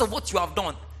 because of what you have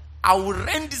done, I will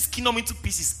rend this kingdom into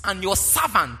pieces, and your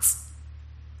servants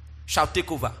shall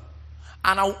take over.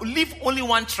 And I will leave only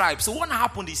one tribe. So what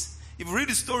happened is, if you read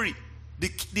the story,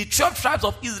 the 12 tribes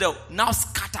of Israel now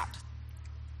scattered.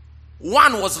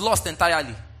 One was lost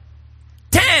entirely.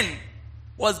 10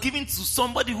 was given to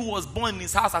somebody who was born in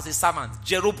his house as a servant,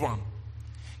 Jeroboam.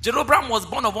 Jeroboam was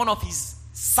born of one of his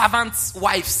servants'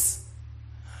 wives.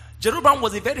 Jeroboam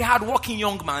was a very hard-working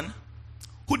young man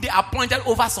who they appointed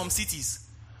over some cities.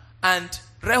 And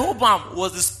Rehoboam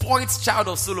was the spoiled child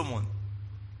of Solomon.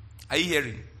 Are you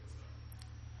hearing?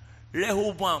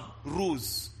 Rehoboam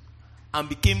rose and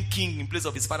became king in place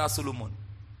of his father Solomon.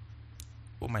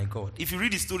 Oh my God. If you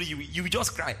read the story, you will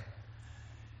just cry.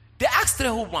 They asked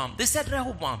Rehoboam, they said,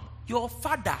 Rehoboam, your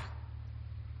father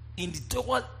in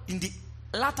the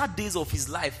latter days of his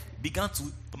life began to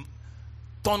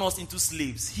turn us into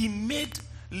slaves. He made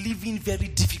living very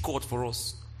difficult for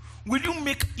us. Will you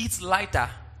make it lighter?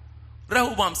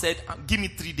 Rehoboam said, give me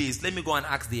 3 days. Let me go and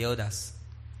ask the elders.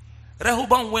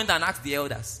 Rehoboam went and asked the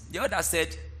elders. The elders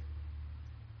said,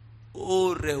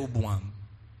 oh Rehoboam,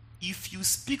 if you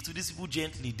speak to these people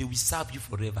gently, they will serve you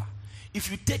forever.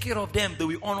 If you take care of them, they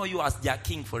will honor you as their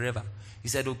king forever. He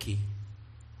said, okay.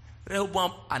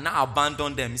 Rehoboam now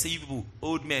abandoned them. He said, you people,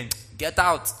 old men, get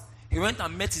out. He went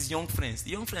and met his young friends.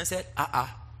 The young friends said,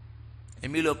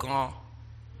 Emilio, come.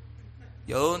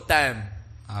 Your own time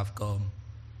have come.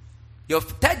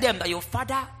 Tell them that your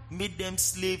father made them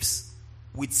slaves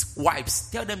with wives.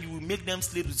 Tell them you will make them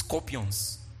slaves with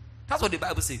scorpions. That's what the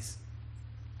Bible says.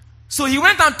 So he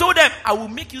went and told them, I will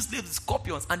make you slaves with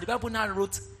scorpions. And the Bible now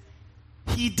wrote,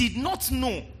 he did not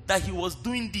know that he was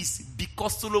doing this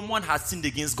because Solomon had sinned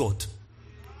against God.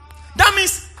 That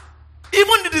means,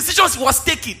 even the decisions he was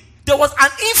taking, there was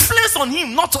an influence on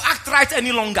him not to act right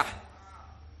any longer.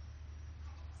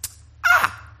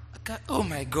 Oh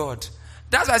my God.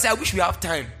 That's why I say I wish we have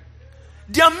time.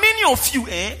 There are many of you,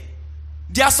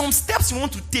 there are some steps you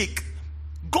want to take.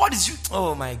 God is you.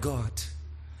 Oh my God.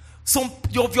 Some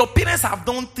of your parents have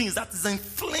done things that is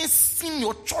influencing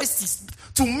your choices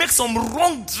to make some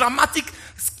wrong, dramatic,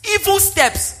 evil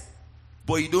steps.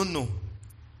 But you don't know.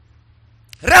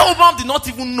 Rehoboam did not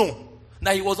even know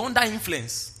that he was under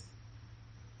influence.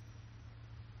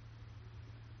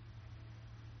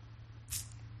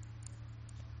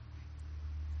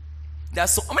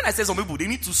 When I say some people, they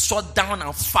need to shut down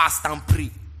and fast and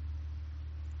pray.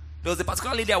 There was a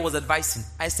particular lady I was advising.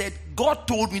 I said, God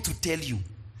told me to tell you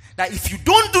that if you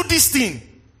don't do this thing,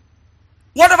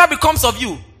 whatever becomes of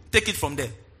you, take it from there.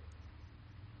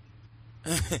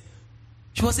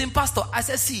 She was saying, Pastor, I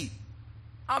said, see,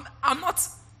 I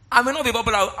may not be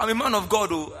popular. I'm a man of God.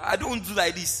 Oh, I don't do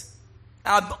like this.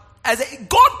 I said,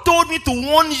 God told me to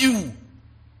warn you.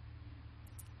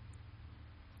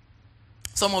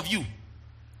 Some of you,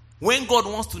 when God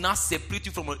wants to now separate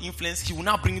you from your influence, He will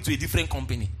now bring you to a different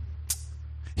company.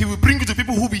 He will bring you to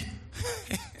people who be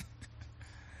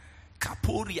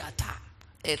Kaporiata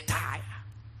Etaya.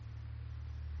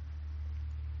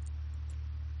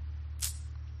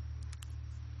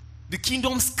 The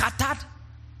kingdom scattered.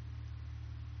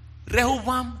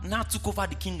 Rehoboam now took over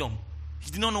the kingdom.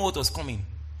 He did not know what was coming.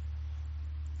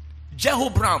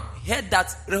 Jehoram heard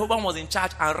that Rehoboam was in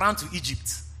charge and ran to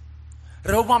Egypt.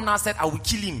 Rehoboam now said, I will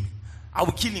kill him. I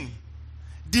will kill him.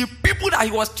 The people that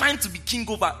he was trying to be king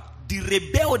over, they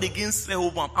rebelled against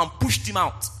Rehoboam and pushed him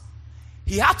out.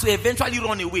 He had to eventually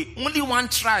run away. Only one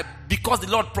tribe, because the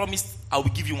Lord promised, I will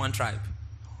give you one tribe.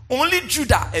 Only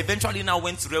Judah eventually now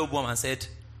went to Rehoboam and said,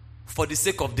 for the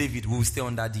sake of David, we will stay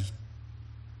under thee.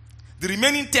 The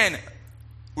remaining 10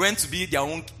 went to be their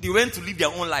own, they went to live their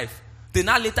own life. They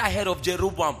now later heard of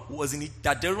Jeroboam was in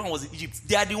Egypt.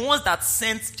 They are the ones that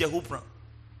sent Jehoram.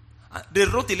 They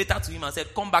wrote a letter to him and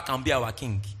said, come back and be our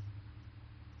king.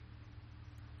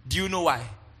 Do you know why?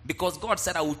 Because God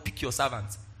said, I will pick your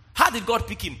servant. How did God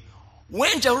pick him?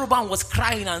 When Jeroboam was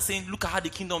crying and saying, look at how the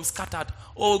kingdom scattered.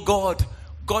 Oh God,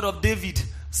 God of David.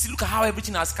 See, look at how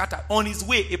everything has scattered. On his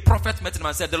way, a prophet met him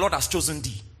and said, the Lord has chosen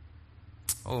thee.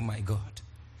 Oh my God.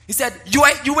 He said, you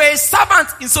were a servant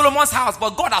in Solomon's house,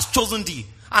 but God has chosen thee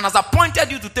and has appointed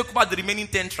you to take over the remaining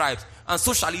 10 tribes. And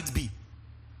so shall it be.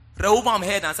 Rehoboam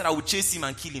heard and said, I will chase him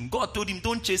and kill him. God told him,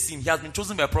 don't chase him. He has been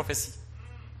chosen by prophecy.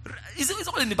 It's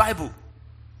all in the Bible.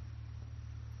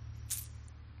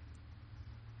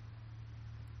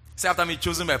 Say after me,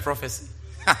 chosen by prophecy.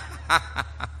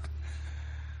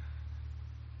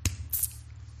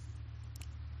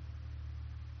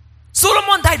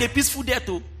 Solomon died a peaceful death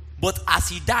too. But as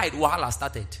he died, Wahala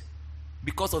started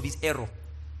because of his error.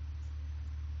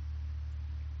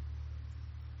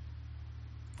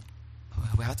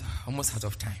 We're almost out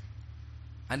of time.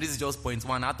 And this is just point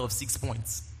 1 out of 6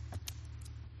 points.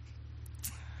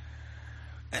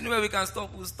 Anyway, we can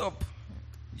stop, we'll stop.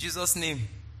 In Jesus' name.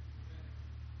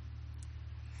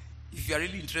 If you are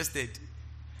really interested,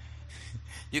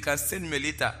 you can send me a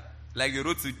letter like you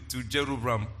wrote to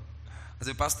Jeroboam. I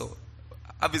said, Pastor,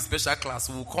 have a special class,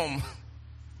 we'll come.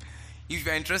 If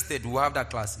you are interested, we'll have that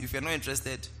class. If you're not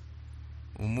interested,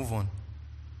 we'll move on.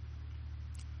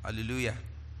 Hallelujah.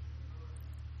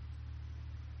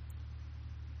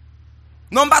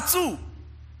 Number 2,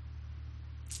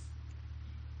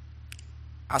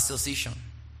 association.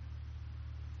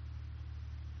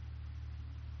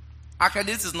 Actually,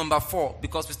 this is number 4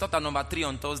 because we stopped at number 3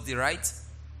 on Thursday, right?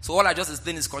 So all I just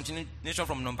explained is continuation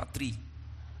from number 3.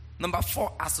 Number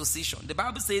 4, association. The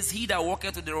Bible says, he that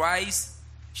walketh with the wise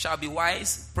shall be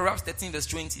wise. Proverbs 13 verse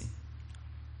 20.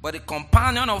 But the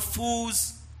companion of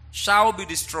fools shall be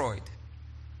destroyed.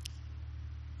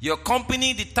 Your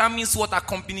company determines what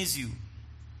accompanies you.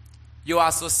 Your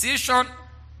association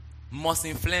must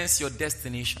influence your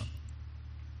destination.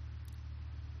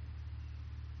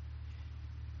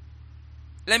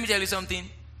 Let me tell you something.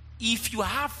 If you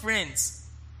have friends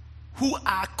who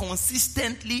are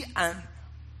consistently and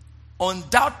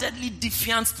undoubtedly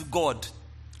defiant to God,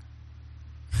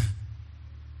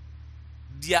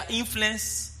 their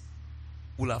influence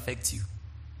will affect you.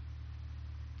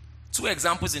 2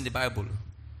 examples in the Bible.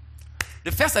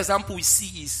 The first example we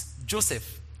see is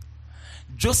Joseph.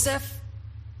 Joseph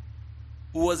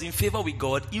was in favor with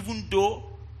God even though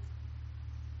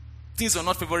things were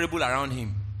not favorable around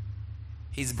him.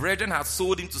 His brethren had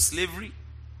sold him to slavery.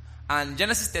 And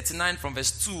Genesis 39 from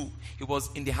verse 2, he was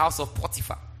in the house of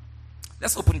Potiphar.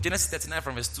 Let's open Genesis 39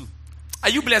 from verse 2. Are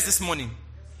you blessed this morning?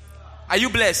 Are you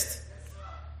blessed?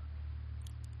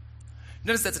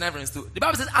 Genesis 39 from verse 2. The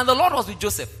Bible says, and the Lord was with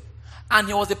Joseph, and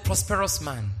he was a prosperous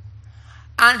man.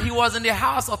 And he was in the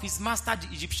house of his master the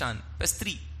Egyptian. Verse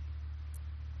 3.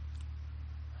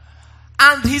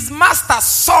 And his master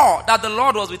saw that the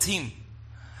Lord was with him,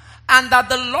 and that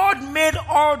the Lord made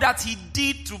all that he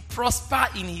did to prosper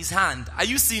in his hand. Are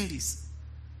you seeing this?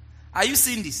 Are you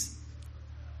seeing this?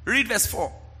 Read verse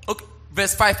 4. Okay,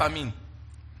 verse 5, I mean.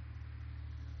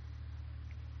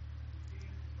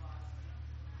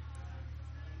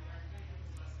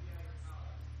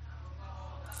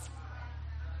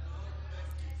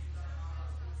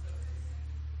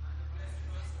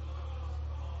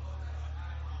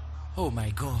 Oh my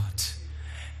God.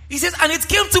 He says, and it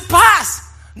came to pass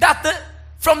that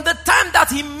from the time that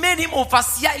he made him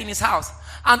overseer in his house,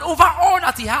 and over all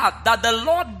that he had, that the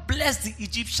Lord blessed the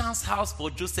Egyptian's house for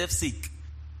Joseph's sake.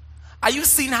 Are you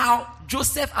seeing how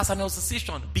Joseph as an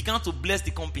association began to bless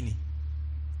the company?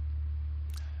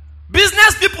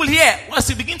 Business people here, once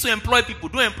you begin to employ people,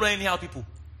 don't employ anyhow people.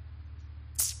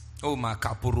 Oh my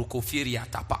kaporoko feria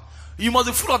tapa. You must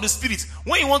be full of the Spirit.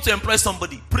 When you want to employ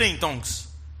somebody, pray in tongues.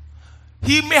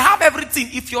 He may have everything.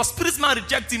 If your spirit man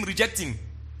reject him.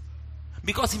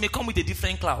 Because he may come with a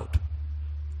different cloud.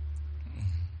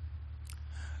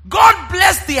 God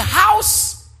blessed the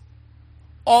house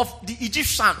of the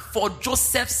Egyptian for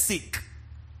Joseph's sake.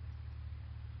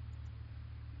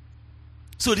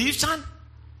 So the Egyptian,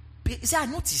 he said, I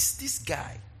noticed this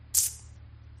guy.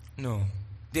 No,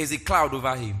 there's a cloud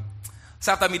over him.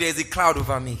 Say after me, there's a cloud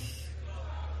over me.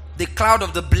 The cloud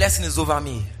of the blessing is over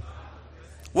me.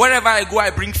 Wherever I go, I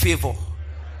bring favor.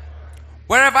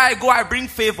 Wherever I go, I bring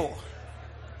favor.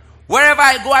 Wherever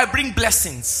I go, I bring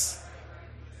blessings.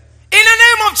 In the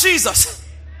name of Jesus.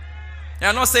 You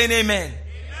are not saying amen.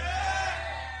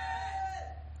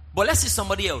 But let's see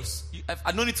somebody else.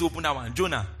 I don't need to open that one.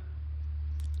 Jonah.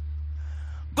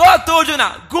 God told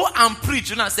Jonah, go and preach.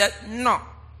 Jonah said, no.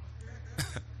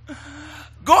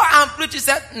 Go and preach. He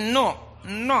said, no.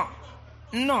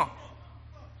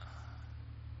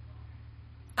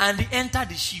 And he entered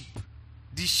the ship.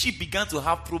 The ship began to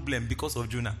have problem because of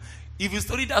Jonah. If you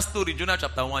study that story, Jonah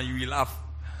chapter 1, you will laugh.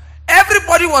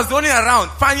 Everybody was running around,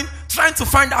 trying to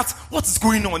find out what is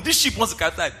going on. This ship wants to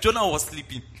capsize. Jonah was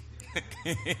sleeping.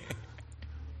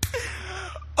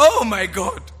 Oh my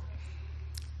God.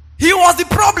 He was the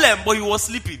problem, but he was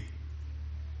sleeping.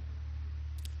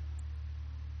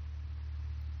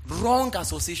 Wrong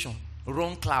association.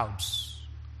 Wrong clouds.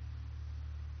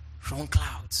 Wrong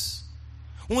clouds.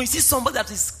 When you see somebody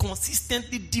that is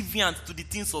consistently deviant to the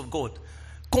things of God,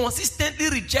 consistently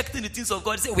rejecting the things of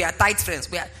God, say we are tight friends.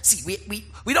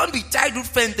 We don't be childhood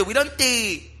friends. We don't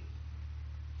take.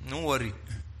 Don't worry.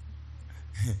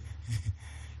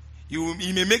 You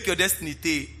may make your destiny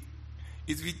take.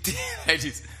 It will take like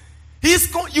this.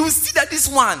 You will see that this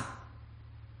one,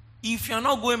 if you are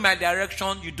not going my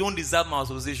direction, you don't deserve my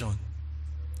association.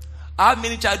 I have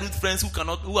many childhood friends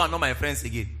who are not my friends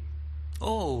again.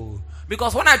 Oh,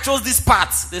 because when I chose this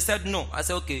path, they said no. I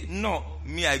said okay, no,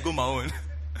 me I go my own.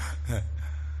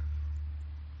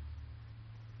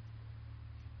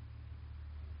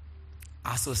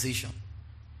 Association.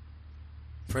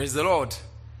 Praise the Lord.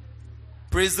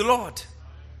 Praise the Lord.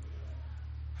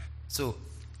 So,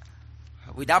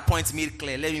 with that point made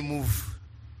clear, let me move.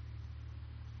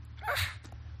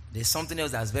 There's something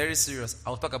else that's very serious.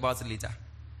 I'll talk about it later.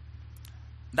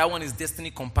 That one is destiny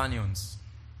companions.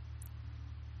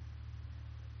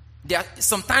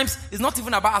 Sometimes it's not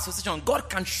even about association. God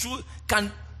can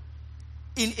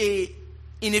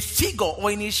in a figure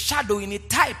or in a shadow, in a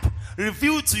type,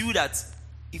 reveal to you that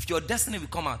if your destiny will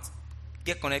come out,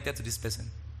 get connected to this person.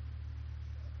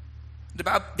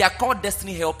 They are called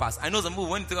destiny helpers. I know some people,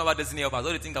 when you think about destiny helpers,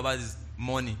 all they think about is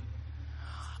money.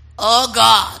 Oh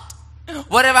God,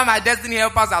 whatever my destiny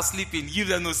helpers are sleeping, give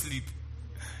them no sleep.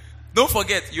 Don't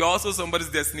forget, you are also somebody's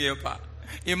destiny helper.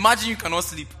 Imagine you cannot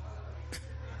sleep.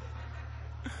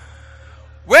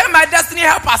 Where my destiny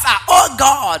helpers are, oh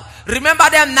God, remember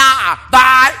them now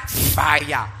by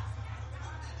fire.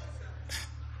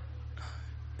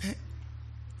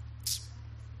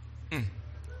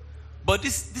 But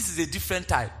this is a different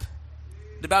type.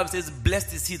 The Bible says,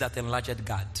 blessed is he that enlargeth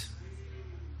God.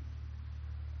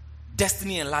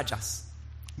 Destiny enlargers.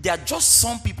 There are just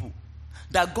some people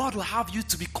that God will have you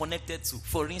to be connected to.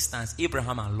 For instance,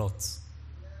 Abraham and Lot.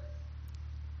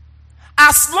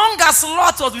 As long as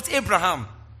Lot was with Abraham,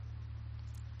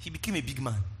 he became a big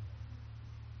man.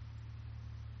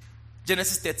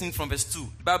 Genesis 13 from verse 2.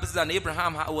 The Bible says that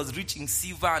Abraham was rich in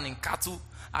silver and in cattle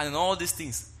and in all these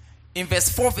things. In verse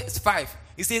 4, verse 5,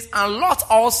 it says, and Lot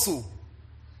also.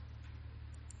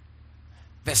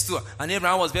 Verse 2, and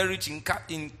Abraham was very rich in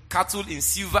cattle, in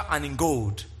silver, and in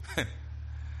gold.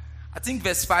 I think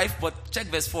verse 5, but check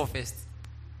verse 4 first.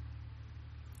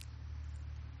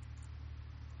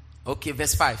 Okay,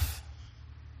 verse 5.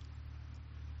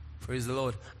 Praise the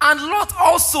Lord. And Lot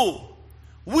also,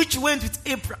 which went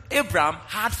with Abraham,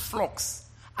 had flocks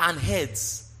and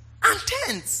herds and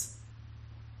tents.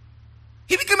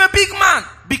 He became a big man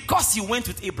because he went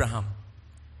with Abraham.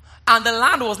 And the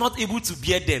land was not able to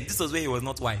bear them. This was where he was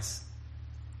not wise.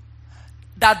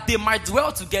 That they might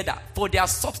dwell together, for their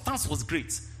substance was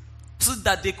great, so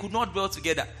that they could not dwell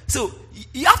together. So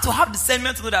you have to have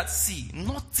discernment to know that, see,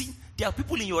 nothing, there are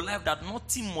people in your life that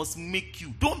nothing must make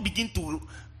you. Don't begin to,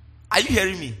 are you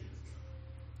hearing me?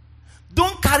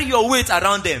 Don't carry your weight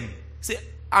around them. Say,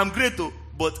 I'm great,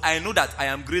 but I know that I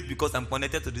am great because I'm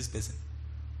connected to this person.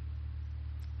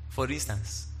 For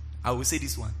instance, I will say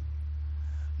this one.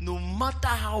 No matter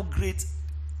how great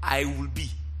I will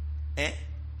be,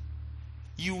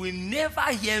 you will never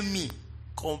hear me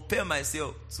compare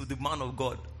myself to the man of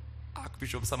God,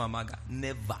 Archbishop Sam Amaga.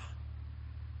 Never.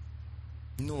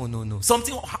 No.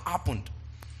 Something happened.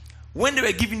 When they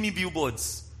were giving me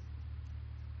billboards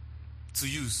to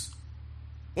use,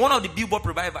 one of the billboard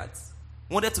providers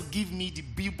wanted to give me the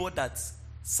billboard that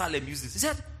Salem uses. He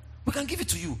said, we can give it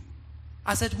to you.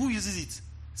 I said, who uses it?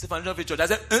 He said, Foundation of Faith Church. I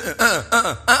said,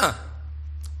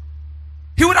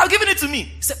 He would have given it to me.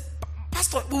 He said,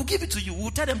 Pastor, we'll give it to you.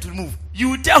 We'll tell them to move. You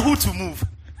will tell who to move.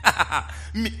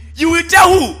 Me. You will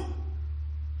tell who?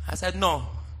 I said, no.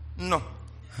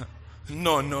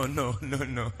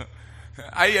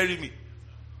 Are you hearing me?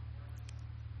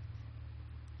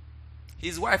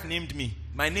 His wife named me.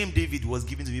 My name David was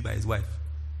given to me by his wife.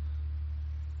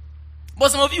 But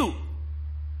some of you,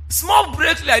 small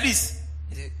break like this.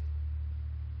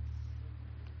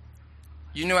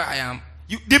 You know where I am.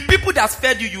 The people that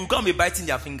fed you, you're going to be biting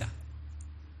their finger.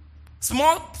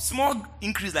 Small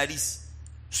increase like this.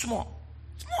 Small.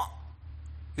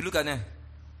 You look at them.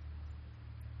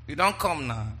 You don't come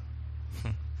now.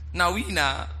 Now we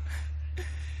now.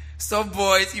 Some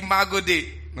boys, Imago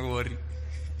Day. No worry.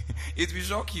 It will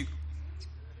shock you.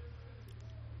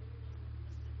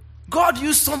 God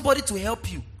used somebody to help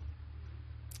you.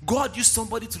 God used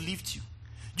somebody to lift you.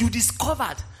 You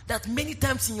discovered that many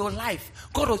times in your life,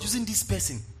 God was using this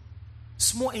person.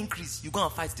 Small increase, you go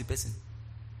and fight the person.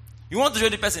 You want to show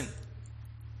the person,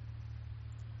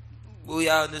 we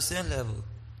are on the same level.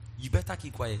 You better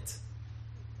keep quiet.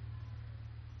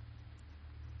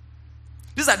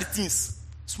 These are the things.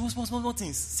 Small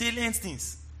things. Salient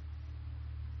things.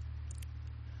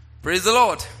 Praise the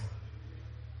Lord.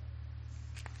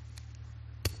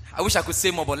 I wish I could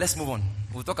say more, but let's move on.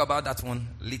 We'll talk about that one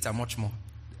later, much more.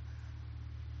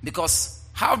 Because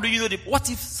how do you know what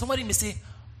if somebody may say,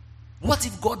 what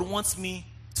if God wants me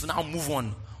to now move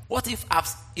on? What if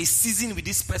a season with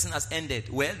this person has ended?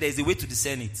 Well, there's a way to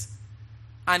discern it.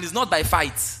 And it's not by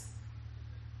fight.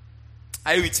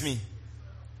 Are you with me?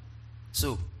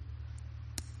 So,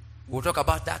 we'll talk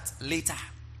about that later.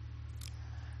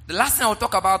 The last thing I'll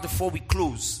talk about before we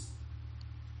close,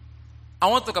 I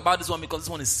want to talk about this one because this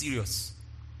one is serious.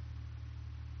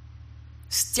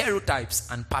 Stereotypes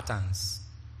and patterns.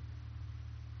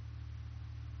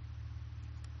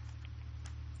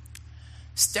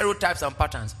 Stereotypes and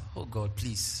patterns. Oh God,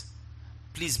 please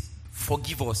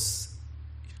forgive us.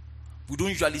 We don't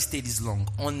usually stay this long,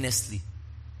 honestly.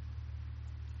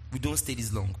 We don't stay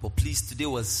this long. But please, today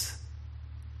was...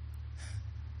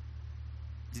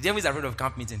 The devil is afraid of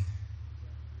camp meeting.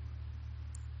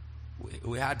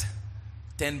 We had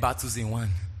 10 battles in one.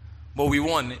 But we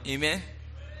won. Amen?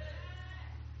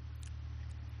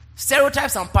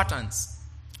 Stereotypes and patterns.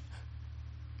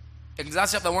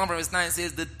 Ecclesiastes chapter 1 verse 9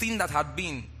 says, the thing that had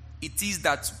been, it is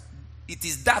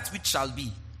that which shall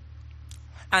be.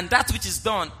 And that which is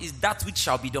done is that which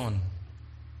shall be done.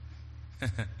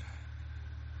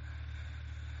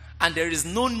 And there is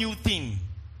no new thing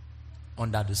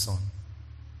under the sun.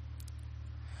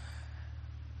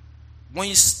 When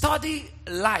you study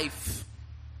life,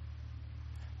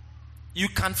 you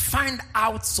can find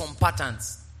out some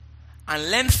patterns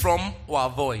and learn from or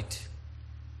avoid.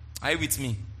 Are you with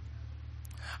me?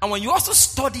 And when you also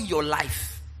study your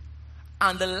life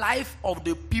and the life of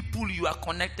the people you are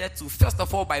connected to, first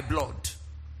of all by blood.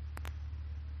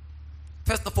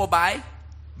 First of all by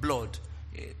blood.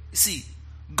 See,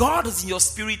 God is in your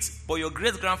spirit, but your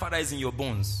great-grandfather is in your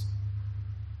bones.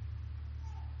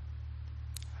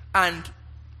 And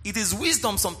it is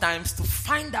wisdom sometimes to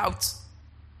find out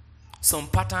some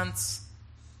patterns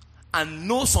and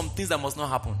know some things that must not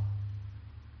happen.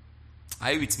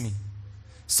 Are you with me?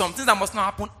 Some things that must not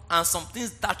happen and some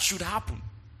things that should happen.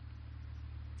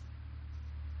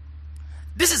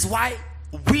 This is why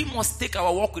we must take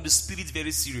our walk with the Spirit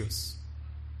very serious.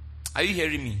 Are you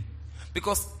hearing me?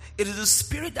 Because it is the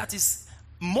Spirit that is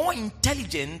more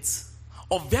intelligent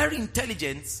or very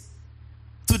intelligent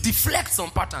to deflect some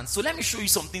patterns. So let me show you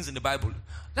some things in the Bible.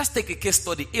 Let's take a case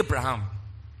study. Abraham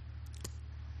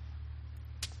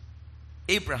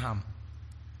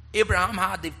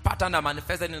had a pattern that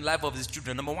manifested in the life of his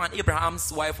children. Number one,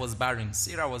 Abraham's wife was barren.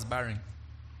 Sarah was barren.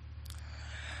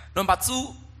 Number two,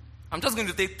 I'm just going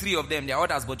to take three of them. There are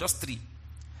others, but just three.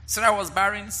 Sarah was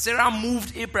barren. Sarah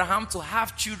moved Abraham to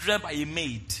have children by a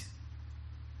maid.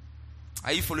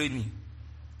 Are you following me?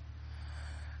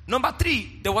 Number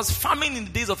three, there was famine in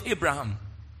the days of Abraham.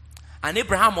 And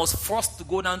Abraham was forced to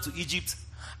go down to Egypt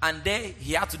And there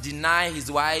he had to deny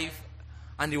his wife,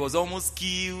 and he was almost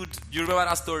killed. Do you remember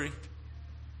that story?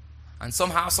 And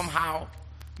somehow,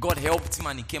 God helped him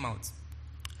and he came out.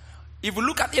 If we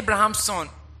look at Abraham's son,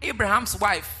 Abraham's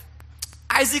wife,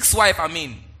 Isaac's wife,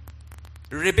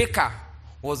 Rebecca,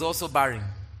 was also barren.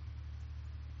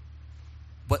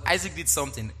 But Isaac did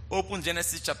something. Open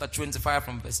Genesis chapter 25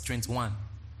 from verse 21.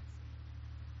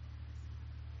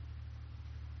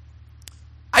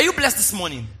 Are you blessed this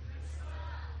morning?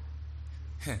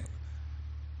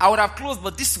 I would have closed,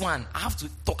 but this one, I have to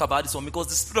talk about this one because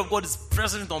the Spirit of God is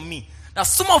present on me. Now,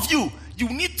 some of you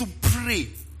need to pray.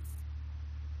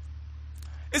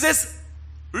 It says,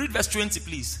 read verse 20,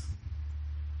 please.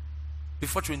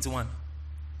 Before 21.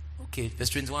 Okay, verse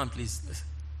 21, please.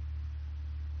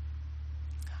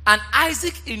 And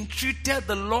Isaac entreated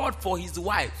the Lord for his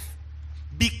wife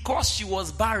because she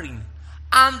was barren.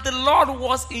 And the Lord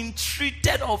was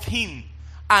entreated of him.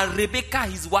 And Rebekah,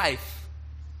 his wife,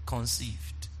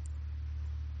 conceived.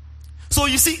 So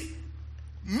you see,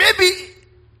 maybe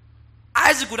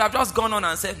Isaac would have just gone on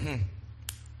and said,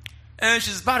 and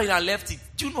she's barren and left it.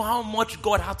 Do you know how much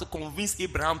God had to convince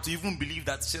Abraham to even believe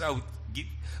that Sarah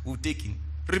would take him?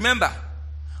 Remember,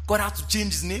 God had to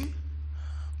change his name.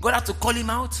 God had to call him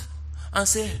out and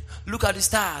say, look at the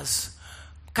stars.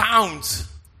 Count.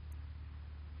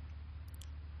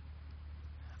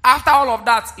 After all of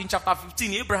that, in chapter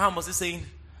 15, Abraham was saying,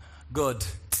 God,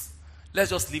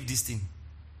 let's just leave this thing.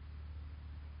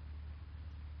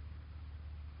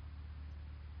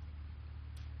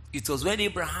 It was when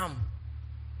Abraham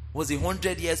was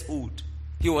 100 years old.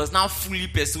 He was now fully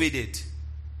persuaded.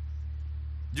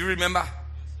 Do you remember?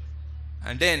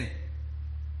 And then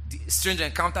the stranger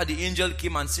encountered the angel,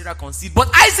 came and Sarah conceived. But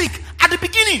Isaac, at the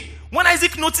beginning, when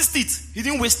Isaac noticed it, he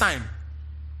didn't waste time.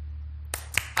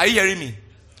 Are you hearing me?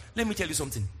 Let me tell you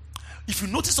something. If you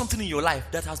notice something in your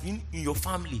life that has been in your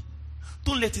family,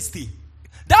 don't let it stay.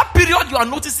 That period you are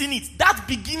noticing it, that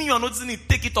beginning you are noticing it,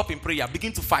 take it up in prayer.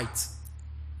 Begin to fight.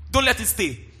 Don't let it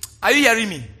stay. Are you hearing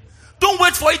me? Don't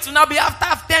wait for it to now be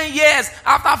after 10 years,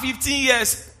 after 15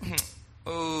 years.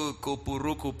 Oh,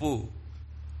 kopo.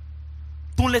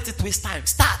 Don't let it waste time.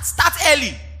 Start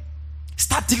early.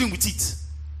 Start dealing with it.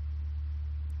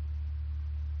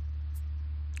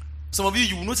 Some of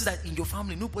you will notice that in your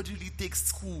family, nobody really takes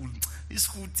school. This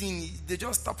school thing, they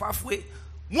just stop halfway.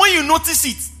 When you notice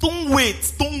it, don't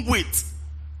wait.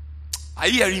 Are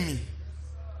you hearing me?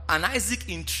 And Isaac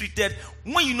entreated.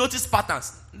 When you notice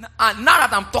patterns, and now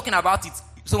that I'm talking about it,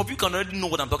 some of you can already know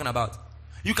what I'm talking about.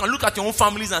 You can look at your own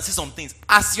families and see some things.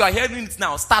 As you are hearing it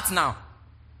now, start now.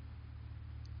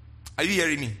 Are you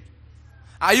hearing me?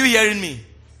 Are you hearing me?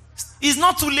 It's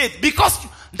not too late. Because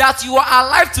that you are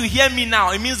alive to hear me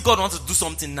now, it means God wants to do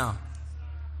something now.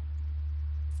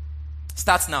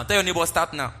 Start now. Tell your neighbor,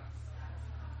 start now.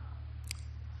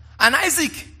 And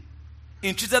Isaac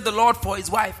entreated the Lord for his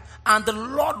wife, and the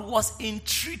Lord was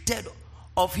entreated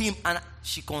of him, and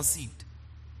she conceived.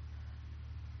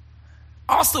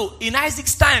 Also, in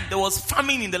Isaac's time, there was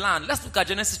famine in the land. Let's look at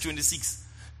Genesis 26.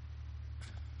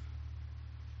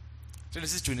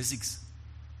 Genesis 26.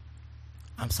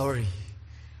 I'm sorry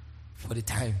for the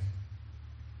time.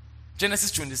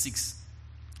 Genesis 26.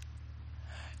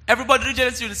 Everybody read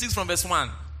Genesis 26 from verse 1.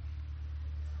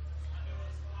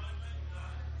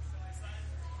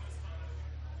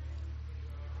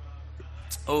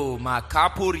 Oh, my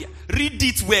caporia. Read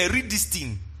it well. Read this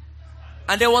thing.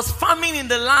 And there was famine in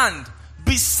the land,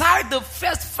 beside the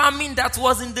first famine that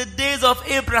was in the days of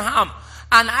Abraham.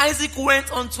 And Isaac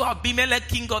went unto Abimelech,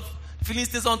 king of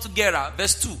Philistines, unto Gerar.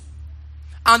 Verse 2.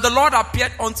 And the Lord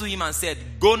appeared unto him and said,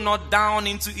 go not down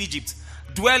into Egypt.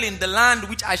 Dwell in the land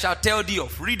which I shall tell thee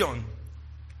of. Read on.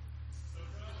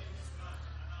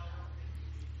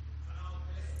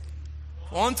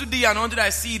 Unto thee and unto thy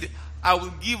seed I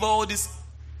will give all these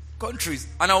countries,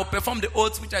 and I will perform the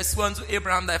oaths which I swore unto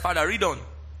Abraham thy father. Read on.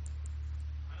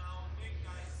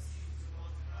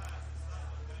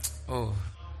 Oh,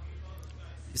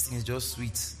 this thing is just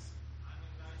sweet.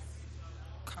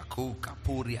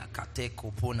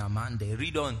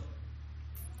 Read on.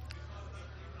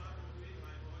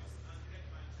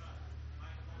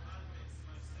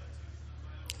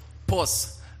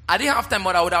 Pause. I didn't have time,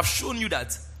 but I would have shown you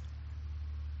that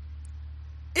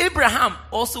Abraham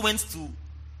also went to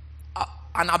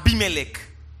an Abimelech.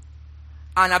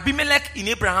 And Abimelech in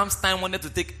Abraham's time wanted to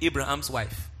take Abraham's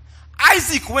wife.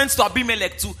 Isaac went to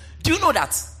Abimelech too. Do you know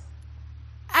that?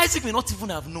 Isaac may not even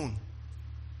have known.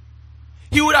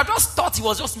 He would have just thought he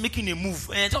was just making a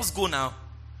move and just go now.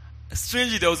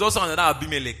 Strangely, there was also another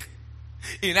Abimelech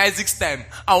in Isaac's time.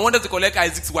 I wanted to collect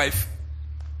Isaac's wife.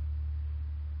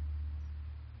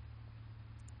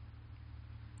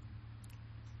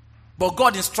 But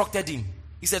God instructed him.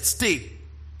 He said, stay.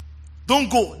 Don't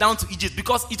go down to Egypt,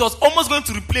 because it was almost going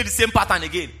to replay the same pattern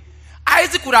again.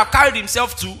 Isaac would have carried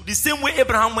himself to the same way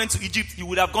Abraham went to Egypt. He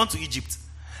would have gone to Egypt.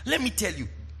 Let me tell you.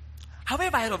 Have you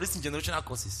ever heard of this in generational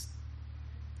courses?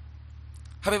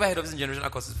 Have you ever heard of this in generational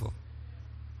courses before?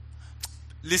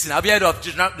 Listen, have you heard of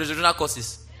generational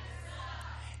courses?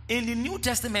 In the New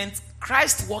Testament,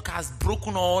 Christ's work has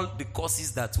broken all the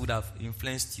curses that would have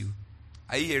influenced you.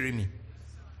 Are you hearing me?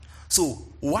 So,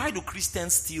 why do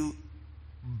Christians still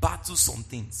battle some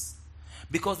things?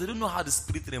 Because they don't know how the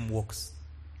spirit realm works.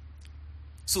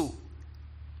 So,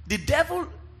 the devil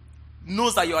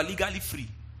knows that you are legally free,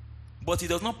 but he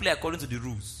does not play according to the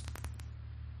rules.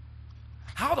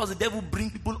 How does the devil bring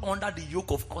people under the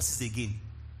yoke of curses again?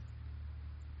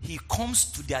 He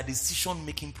comes to their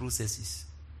decision-making processes.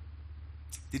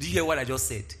 Did you hear what I just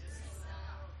said?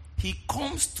 He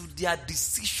comes to their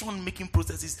decision-making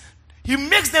processes. He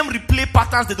makes them replay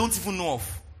patterns they don't even know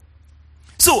of.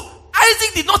 So,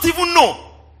 Isaac did not even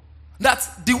know that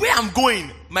the way I'm going,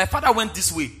 my father went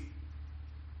this way.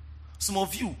 Some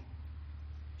of you,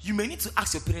 you may need to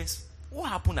ask your parents, what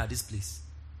happened at this place?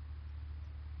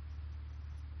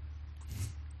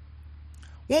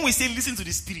 When we say listen to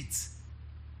the Spirit,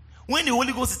 when the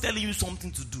Holy Ghost is telling you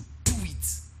something to do, do it.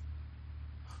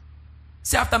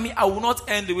 Say after me, I will not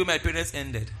end the way my parents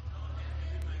ended.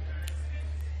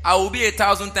 I will be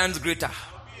 1,000 times greater.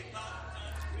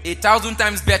 1,000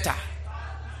 times better.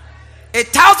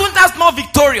 1,000 times more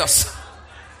victorious.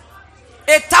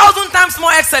 1,000 times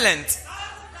more excellent.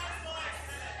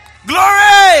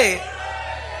 Glory!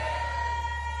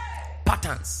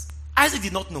 Patterns. Isaac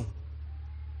did not know.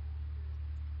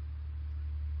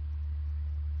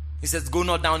 He says, go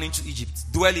not down into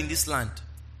Egypt. Dwell in this land.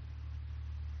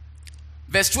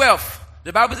 Verse 12.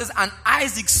 The Bible says, and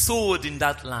Isaac sowed in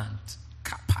that land.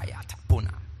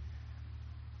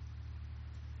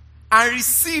 And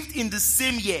received in the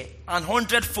same year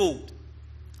 100-fold.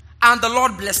 And the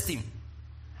Lord blessed him.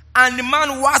 And the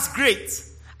man was great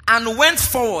and went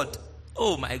forward.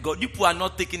 Oh my God, you people are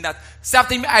not taking that. Say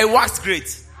after me, I was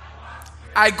great.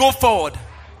 I go forward.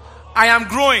 I am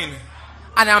growing.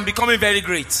 And I am becoming very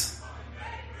great.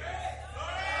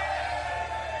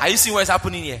 Are you seeing what is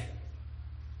happening here?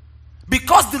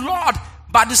 Because the Lord,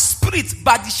 by the Spirit,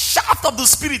 by the shaft of the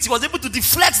Spirit, he was able to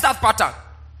deflect that pattern.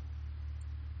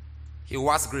 He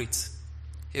was great.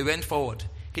 He went forward.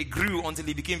 He grew until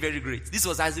he became very great. This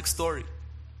was Isaac's story.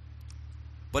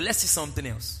 But let's see something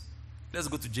else. Let's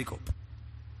go to Jacob.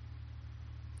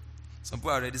 Some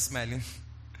people are already smiling.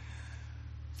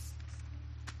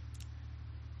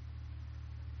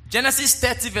 Genesis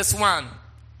 30 verse 1.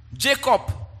 Jacob,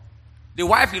 the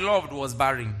wife he loved, was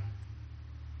barren.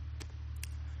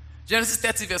 Genesis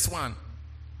 30 verse 1.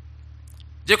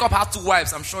 Jacob had 2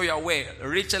 wives, I'm sure you're aware,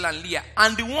 Rachel and Leah.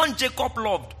 And the one Jacob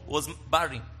loved was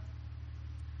barren.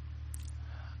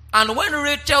 And when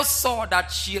Rachel saw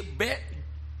that she bare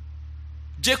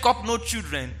Jacob no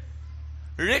children,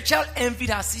 Rachel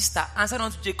envied her sister and said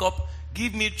unto Jacob,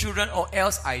 give me children or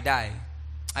else I die.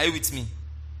 Are you with me?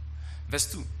 Verse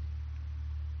 2.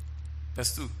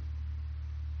 Verse 2.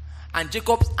 And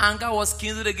Jacob's anger was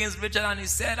kindled against Rachel, and he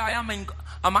said,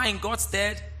 am I in God's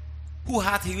stead? Who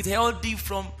hath he withheld thee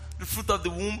from the fruit of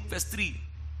the womb? Verse 3.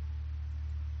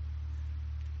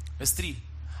 Verse 3.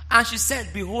 And she said,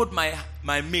 behold my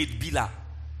maid Bilhah.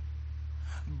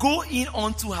 Go in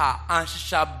unto her, and she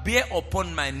shall bear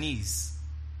upon my knees,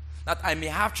 that I may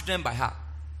have children by her.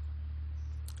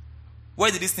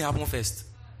 Where did this thing happen first?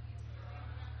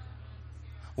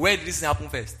 Where did this thing happen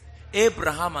first?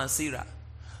 Abraham and Sarah.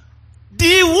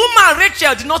 The woman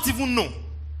Rachel did not even know.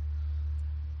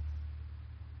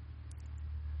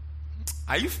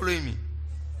 Are you following me?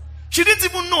 She didn't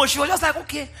even know. She was just like,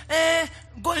 okay,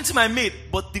 go into my maid.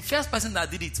 But the first person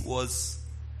that did it was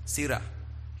Sarah.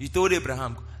 He told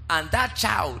Abraham. And that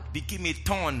child became a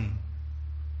thorn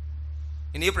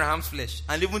in Abraham's flesh.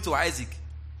 And even to Isaac.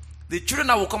 The children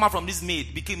that will come out from this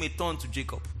maid became a thorn to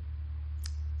Jacob.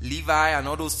 Levi and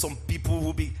all those, some people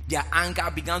who their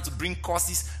anger began to bring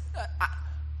curses.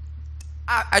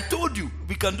 I told you,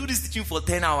 we can do this teaching for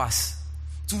 10 hours.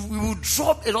 We will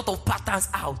drop a lot of patterns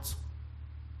out.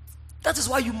 That is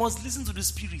why you must listen to the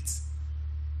Spirit.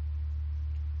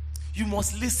 You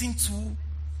must listen to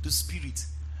the Spirit.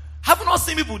 Have you not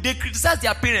seen people, they criticize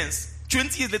their parents.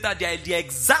 20 years later, they are the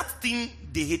exact thing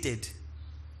they hated.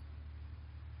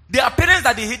 Their parents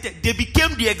that they hated, they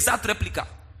became the exact replica.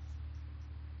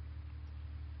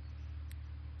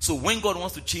 So when God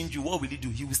wants to change you, what will he do?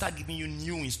 He will start giving you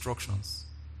new instructions.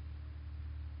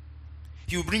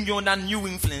 He will bring you under new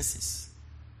influences.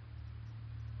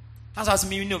 That's why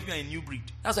many of you are a new breed.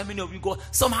 That's why many of you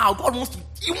somehow God wants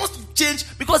to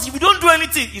change, because if you don't do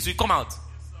anything, it will come out.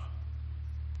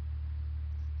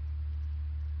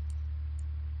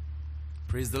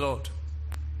 Praise the Lord.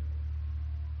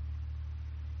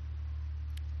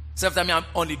 Say after me, I'm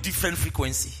on a different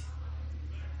frequency.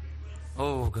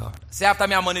 Oh God. Say after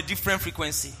me, I'm on a different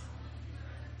frequency.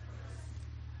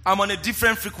 I'm on a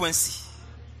different frequency.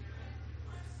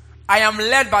 I am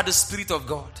led by the Spirit of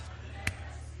God.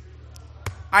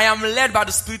 I am led by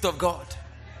the Spirit of God.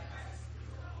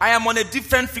 I am on a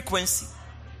different frequency.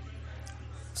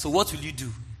 So what will you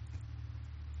do?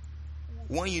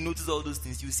 When you notice all those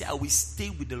things, you say, I will stay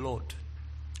with the Lord.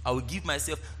 I will give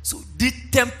myself. So the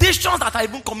temptations that are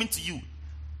even coming to you,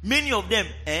 many of them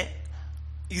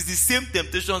is the same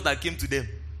temptations that came to them.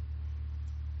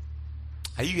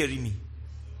 Are you hearing me?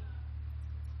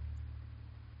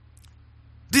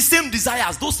 The same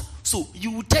desires. Those. So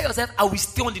you will tell yourself, I will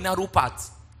stay on the narrow path.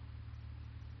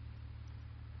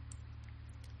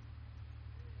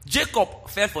 Jacob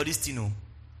fell for this thing,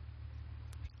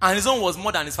 and his own was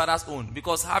more than his father's own,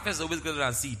 because harvest is always greater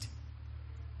than seed.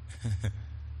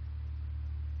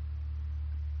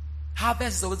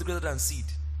 Harvest is always greater than seed.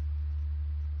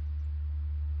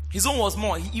 His own was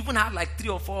more. He even had like 3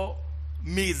 or 4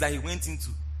 maids that he went into.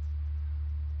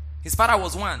 His father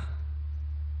was one.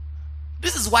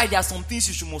 This is why there are some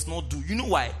things you must not do. You know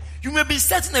why? You may be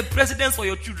setting a precedent for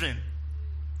your children.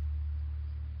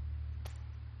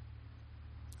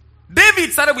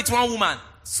 David started with one woman.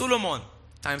 Solomon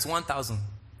times 1,000.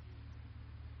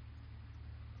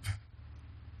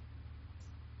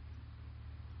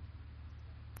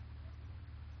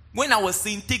 When I was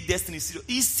saying take destiny serious,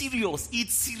 it's serious.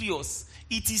 It's serious.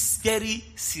 It is very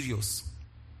serious.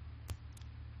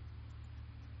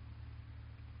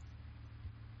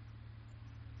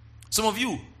 Some of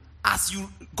you,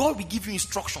 God will give you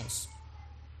instructions.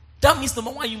 That means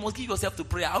number one, you must give yourself to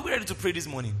prayer. Are we ready to pray this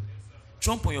morning?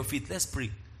 Jump on your feet. Let's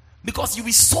pray. Because you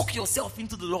will soak yourself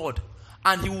into the Lord,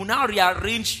 and He will now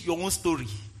rearrange your own story.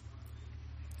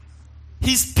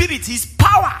 His Spirit, His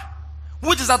power,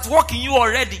 which is at work in you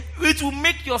already, it will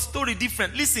make your story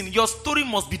different. Listen, your story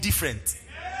must be different.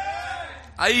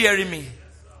 Are you hearing me?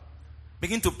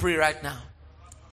 Begin to pray right now.